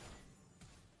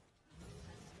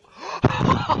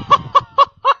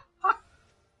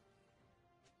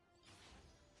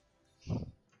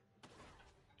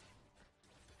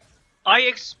 I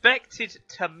expected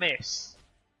to miss.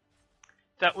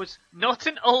 That was not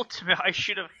an ultimate I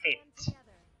should have hit. Together.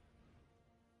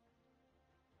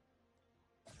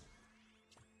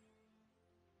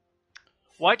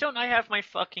 Why don't I have my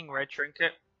fucking red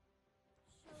trinket?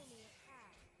 Show me a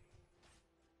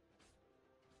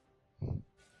path.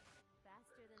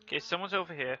 Faster than Okay, my someone's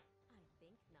over here. I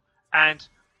think not. And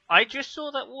I just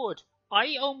saw that wood.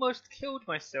 I almost killed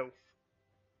myself.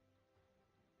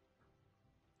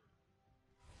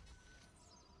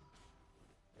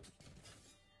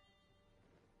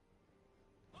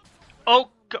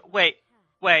 Oh, wait,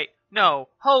 no,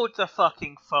 hold the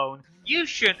fucking phone. You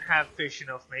shouldn't have vision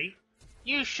of me.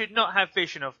 You should not have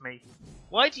vision of me.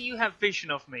 Why do you have vision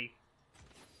of me?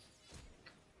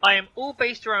 I am all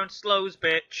based around slows,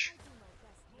 bitch. I do my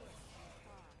best work from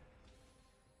afar.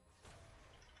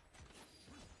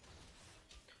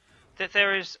 That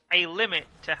there is a limit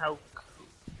to how...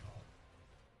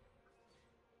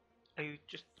 Are you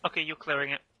just... Okay, you're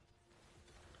clearing it.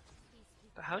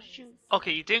 But how did you...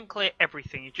 Okay, you didn't clear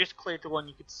everything, you just cleared the one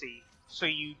you could see. So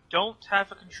you don't have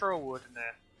a control word in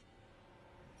there.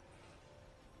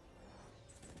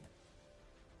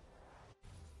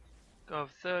 Go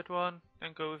with the third one,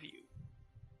 then go with you.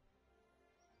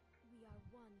 We are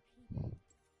one people.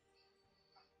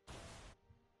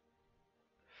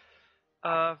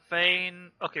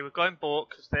 Vayne... Okay, we're going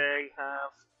Bork, because they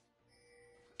have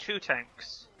 2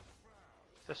 tanks.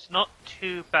 That's not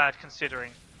too bad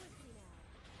considering.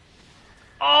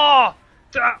 Oh!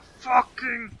 That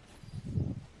fucking...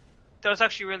 That was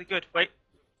actually really good. Wait.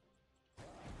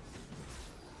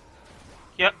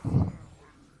 Yep.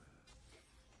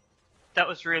 That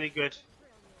was really good.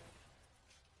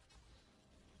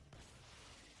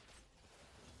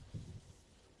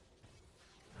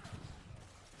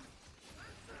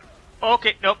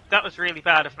 Okay, nope, that was really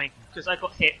bad of me, because I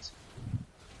got hit.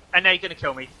 And now you're gonna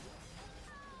kill me.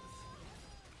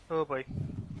 Oh boy.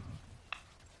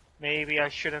 Maybe I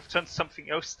should have done something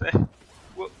else there.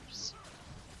 Whoops.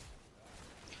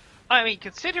 I mean,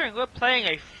 considering we're playing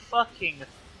a fucking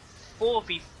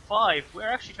 4v5, we're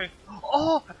actually trying.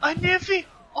 Oh, a Nivy!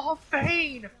 Oh,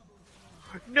 Vayne!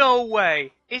 No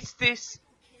way! Is this.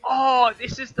 Oh,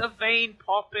 this is the Vayne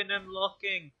popping and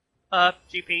locking.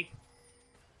 GP.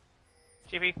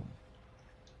 GP.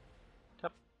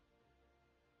 Top.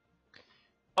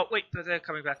 Oh, wait, but they're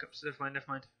coming back up, so never mind, never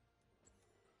mind.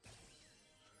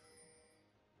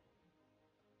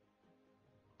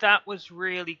 That was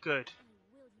really good.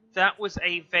 That was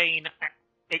a Vayne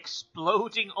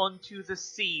exploding onto the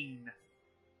scene.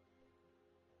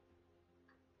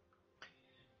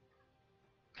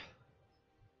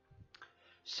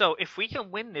 So, if we can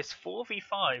win this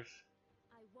 4v5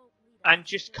 and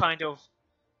just kind of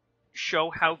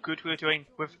show how good we're doing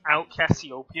without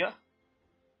Cassiopeia.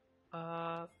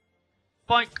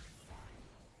 Boink!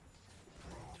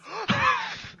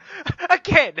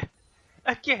 Again!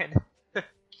 Again!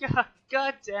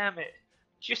 God damn it!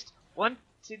 Just wanted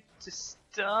to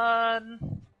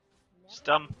stun.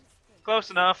 Stun.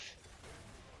 Close enough.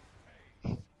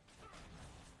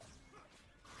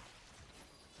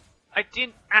 I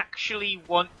didn't actually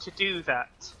want to do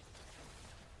that.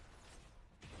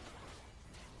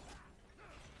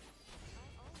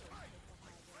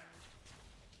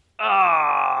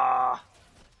 Ah.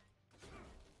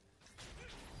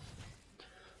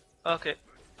 Okay.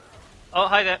 Oh,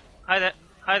 hi there. Hi there.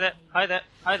 Hi there. Hi there.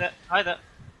 Hi there. Hi there.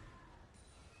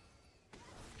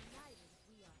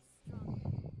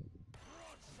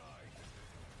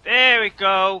 There we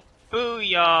go.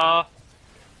 Booyah.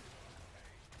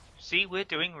 See, we're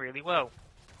doing really well.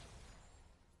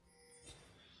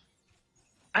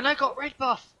 And I got red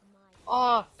buff.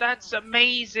 Oh, that's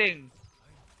amazing.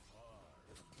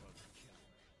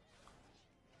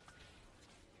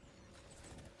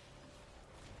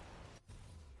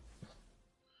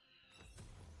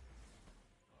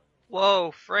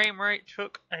 Whoa, frame rate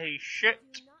took a shit.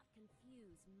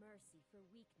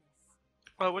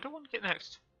 Oh, what do I want to get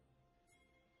next?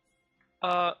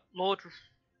 Lord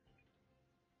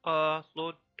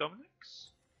Dominic's?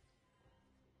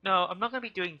 No, I'm not going to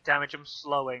be doing damage, I'm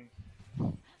slowing.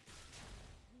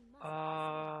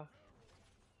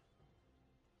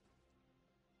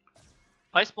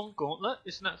 Iceborne Gauntlet?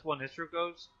 Isn't that the one Israel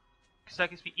goes? Because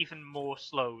that gives me even more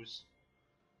slows.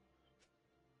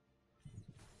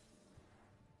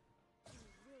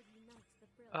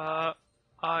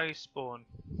 Iceborne.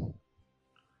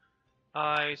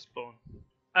 Iceborne.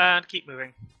 And keep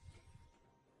moving.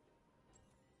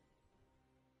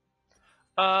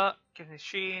 Give me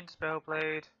Sheen,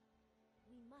 Spellblade.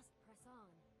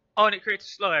 Oh, and it creates a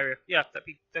slow area. Yeah, that'd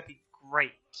be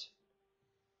great.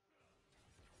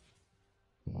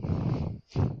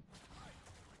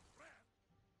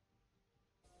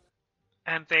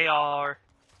 And they are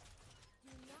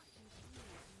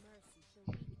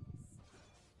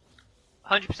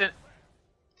 100%.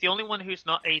 The only one who's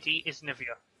not AD is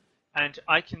Nivea, and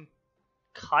I can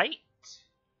kite.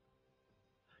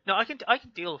 No, I can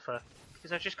deal with her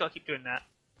because I've just got to keep doing that.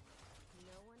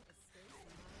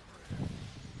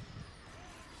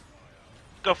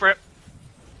 Go for it.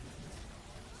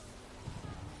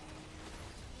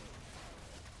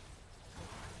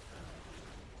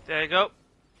 There you go.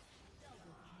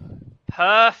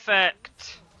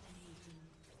 Perfect.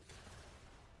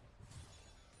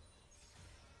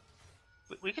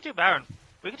 We could do Baron.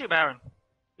 We could do Baron.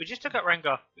 We just took out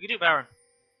Rengar. We could do Baron.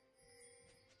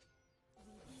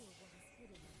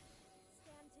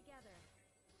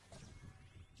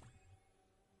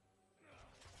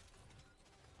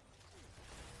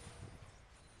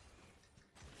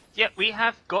 Yeah, we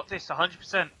have got this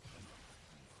 100%.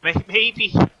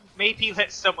 Maybe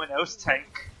let someone else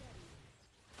tank.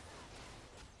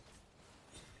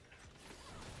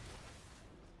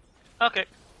 Okay.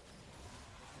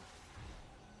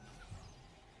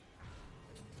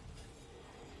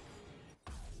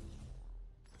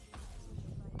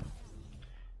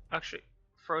 Actually,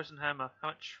 Frozen Hammer. How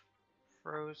much?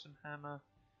 Frozen Hammer.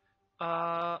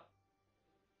 40%,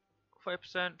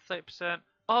 30%.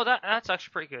 Oh, that's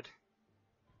actually pretty good.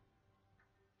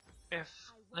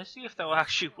 Let's see if that will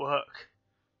actually work.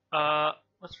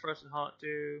 What's Frozen Heart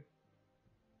do?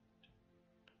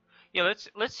 Yeah,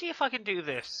 let's see if I can do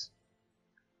this.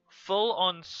 Full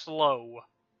on slow.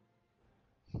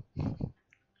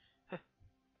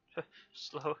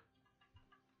 Slow.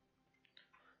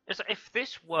 If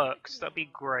this works, that'd be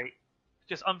great.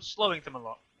 Because I'm slowing them a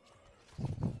lot.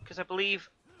 Because I believe,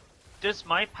 does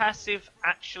my passive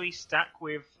actually stack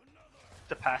with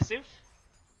the passive?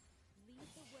 Lead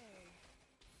the way.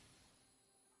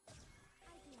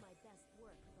 I do my best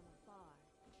work from afar.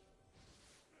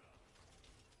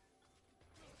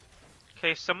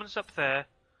 Okay, someone's up there,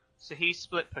 so he's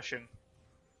split pushing.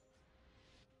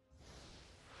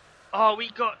 Oh, we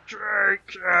got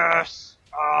Drake! Yes!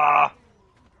 Ah!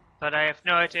 But I have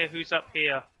no idea who's up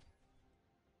here.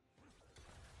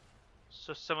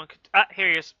 So someone could... Ah,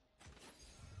 here he is.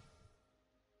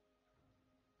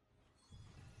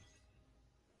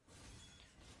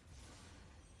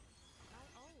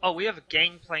 Oh, we have a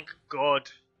gangplank god.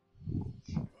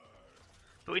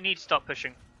 But we need to stop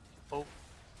pushing. Oh.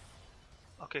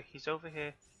 Okay, he's over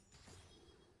here.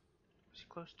 Is he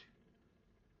close to?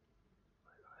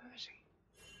 Where is he?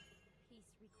 Peace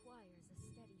requires a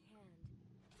steady hand.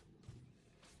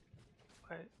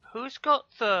 Wait, who's got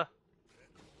the...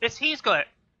 It's he's got it!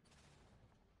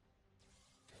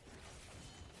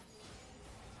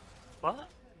 What?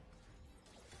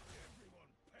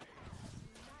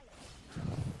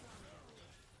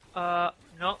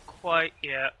 Not quite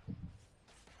yet.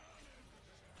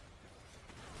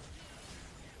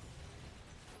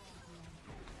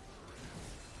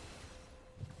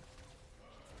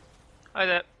 Hi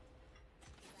there.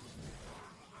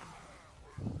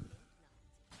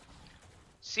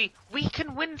 See, we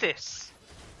can win this!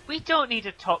 We don't need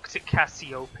a toxic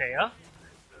Cassiopeia.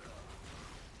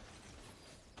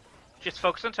 Just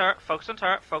focus on turret, focus on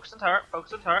turret, focus on turret,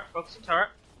 focus on turret, focus on turret.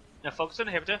 Now focus on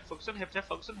inhibitor, focus on inhibitor,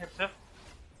 focus on inhibitor.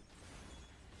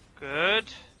 Good.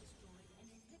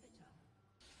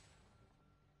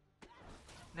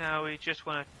 Now we just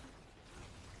want to...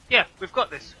 Yeah, we've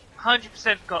got this.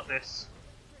 100% got this.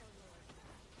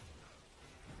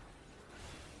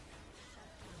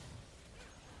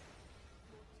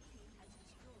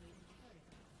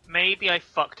 Maybe I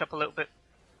fucked up a little bit.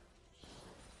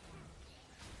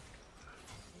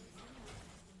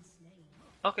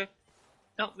 Okay.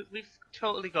 No, we've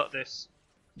totally got this.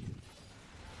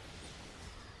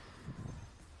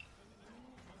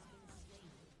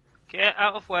 Get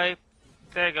out of way.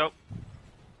 There you go.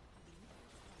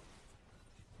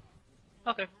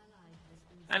 Okay.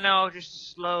 And now I'll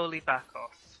just slowly back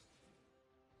off.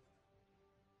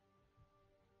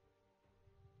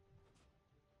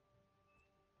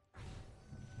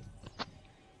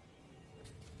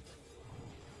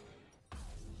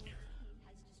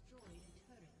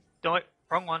 No, wait.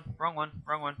 Wrong one, wrong one,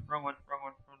 wrong one, wrong one, wrong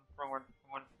one, wrong one,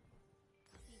 wrong one.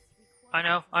 I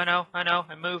know, I know, I know.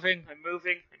 I'm moving, I'm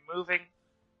moving, I'm moving.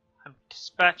 I'm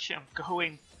dispatching, I'm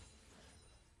going.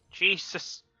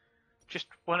 Jesus. Just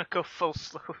want to go full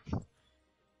slow.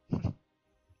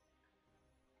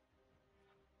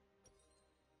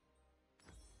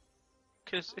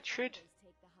 Because it should...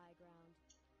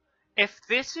 If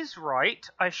this is right,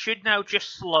 I should now just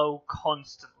slow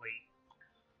constantly.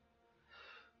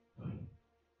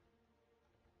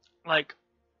 Like,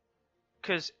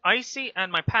 because Icy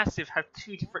and my passive have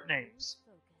two different names.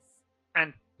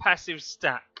 And passive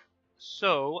stack.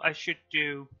 So, I should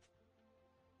do...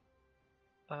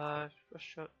 Oh,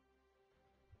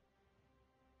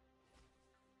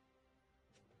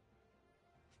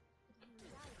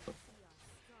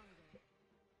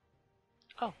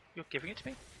 you're giving it to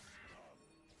me?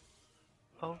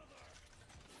 Oh.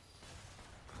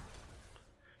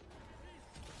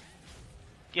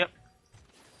 Yep.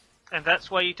 And that's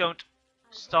why you don't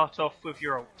start off with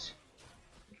your ult.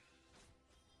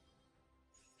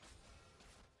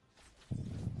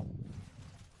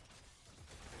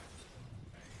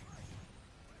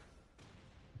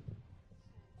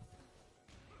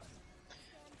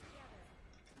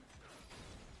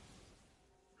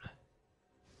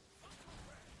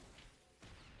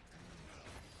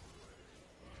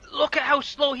 Look at how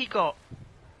slow he got!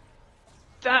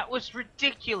 That was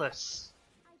ridiculous!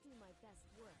 I do my best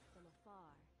work from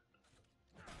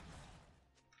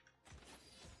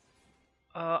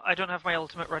afar. I don't have my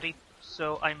ultimate ready,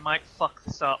 so I might fuck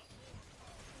this up.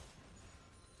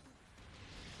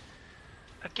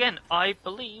 Again, I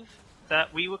believe that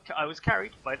I was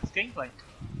carried by this gangplank.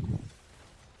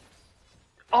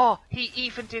 Oh, he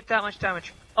even did that much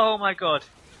damage. Oh my god.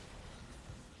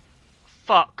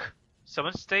 Fuck.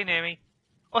 Someone stay near me.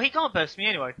 Oh, he can't burst me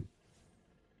anyway.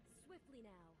 Swiftly now.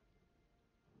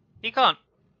 He can't.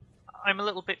 I'm a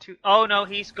little bit too... Oh no,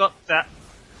 he's got that.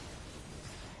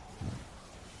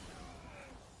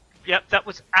 Yep, that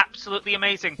was absolutely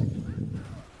amazing.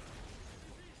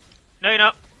 No, you're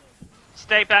not.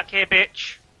 Stay back here,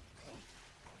 bitch.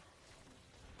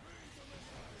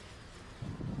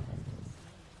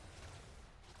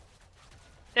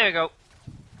 There we go.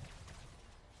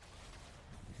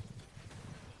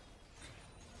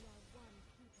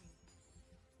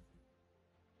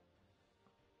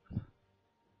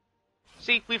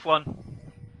 See, we've won.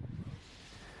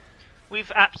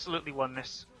 We've absolutely won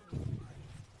this.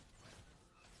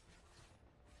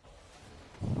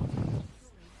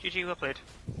 GG, well played.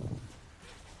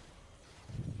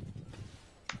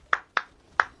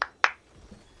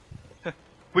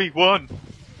 We won!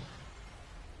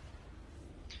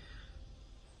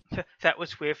 That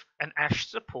was with an Ashe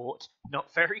support,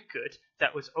 not very good.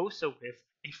 That was also with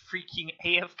a freaking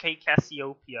AFK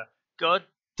Cassiopeia. God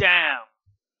damn!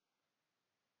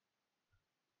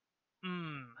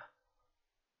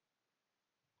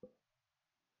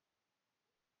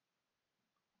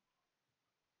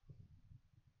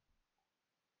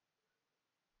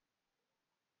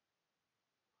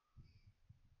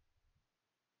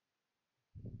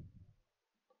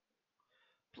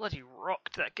 Bloody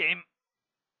rocked that game.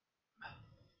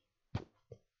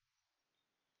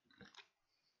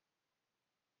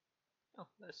 Oh,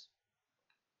 there's...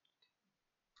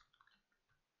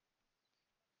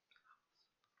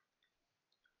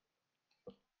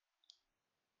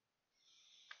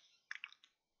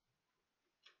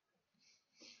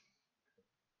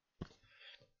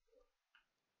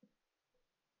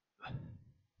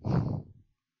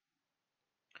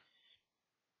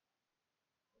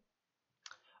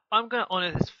 I'm gonna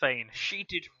honour this Fane. She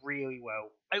did really well.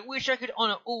 I wish I could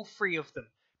honour all three of them,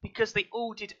 because they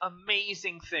all did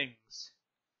amazing things.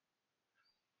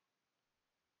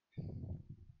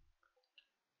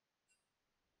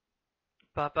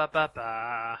 Ba ba ba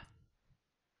ba.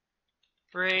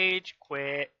 Rage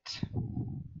quit.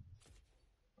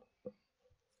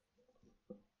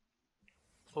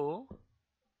 Oh?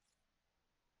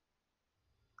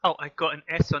 Oh, I got an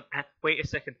S on... Wait a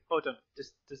second. Hold on.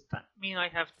 Does that mean I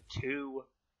have two...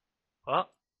 What?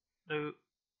 No.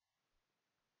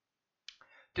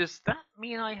 Does that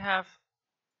mean I have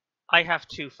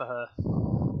two for her?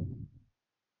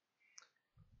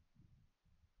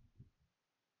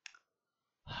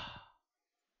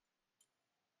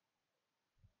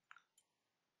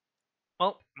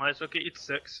 Well, might as well get you to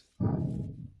 6.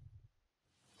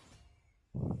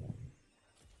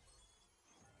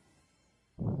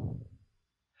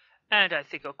 And I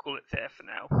think I'll call it there for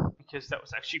now, because that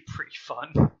was actually pretty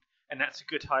fun, and that's a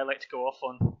good highlight to go off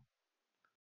on.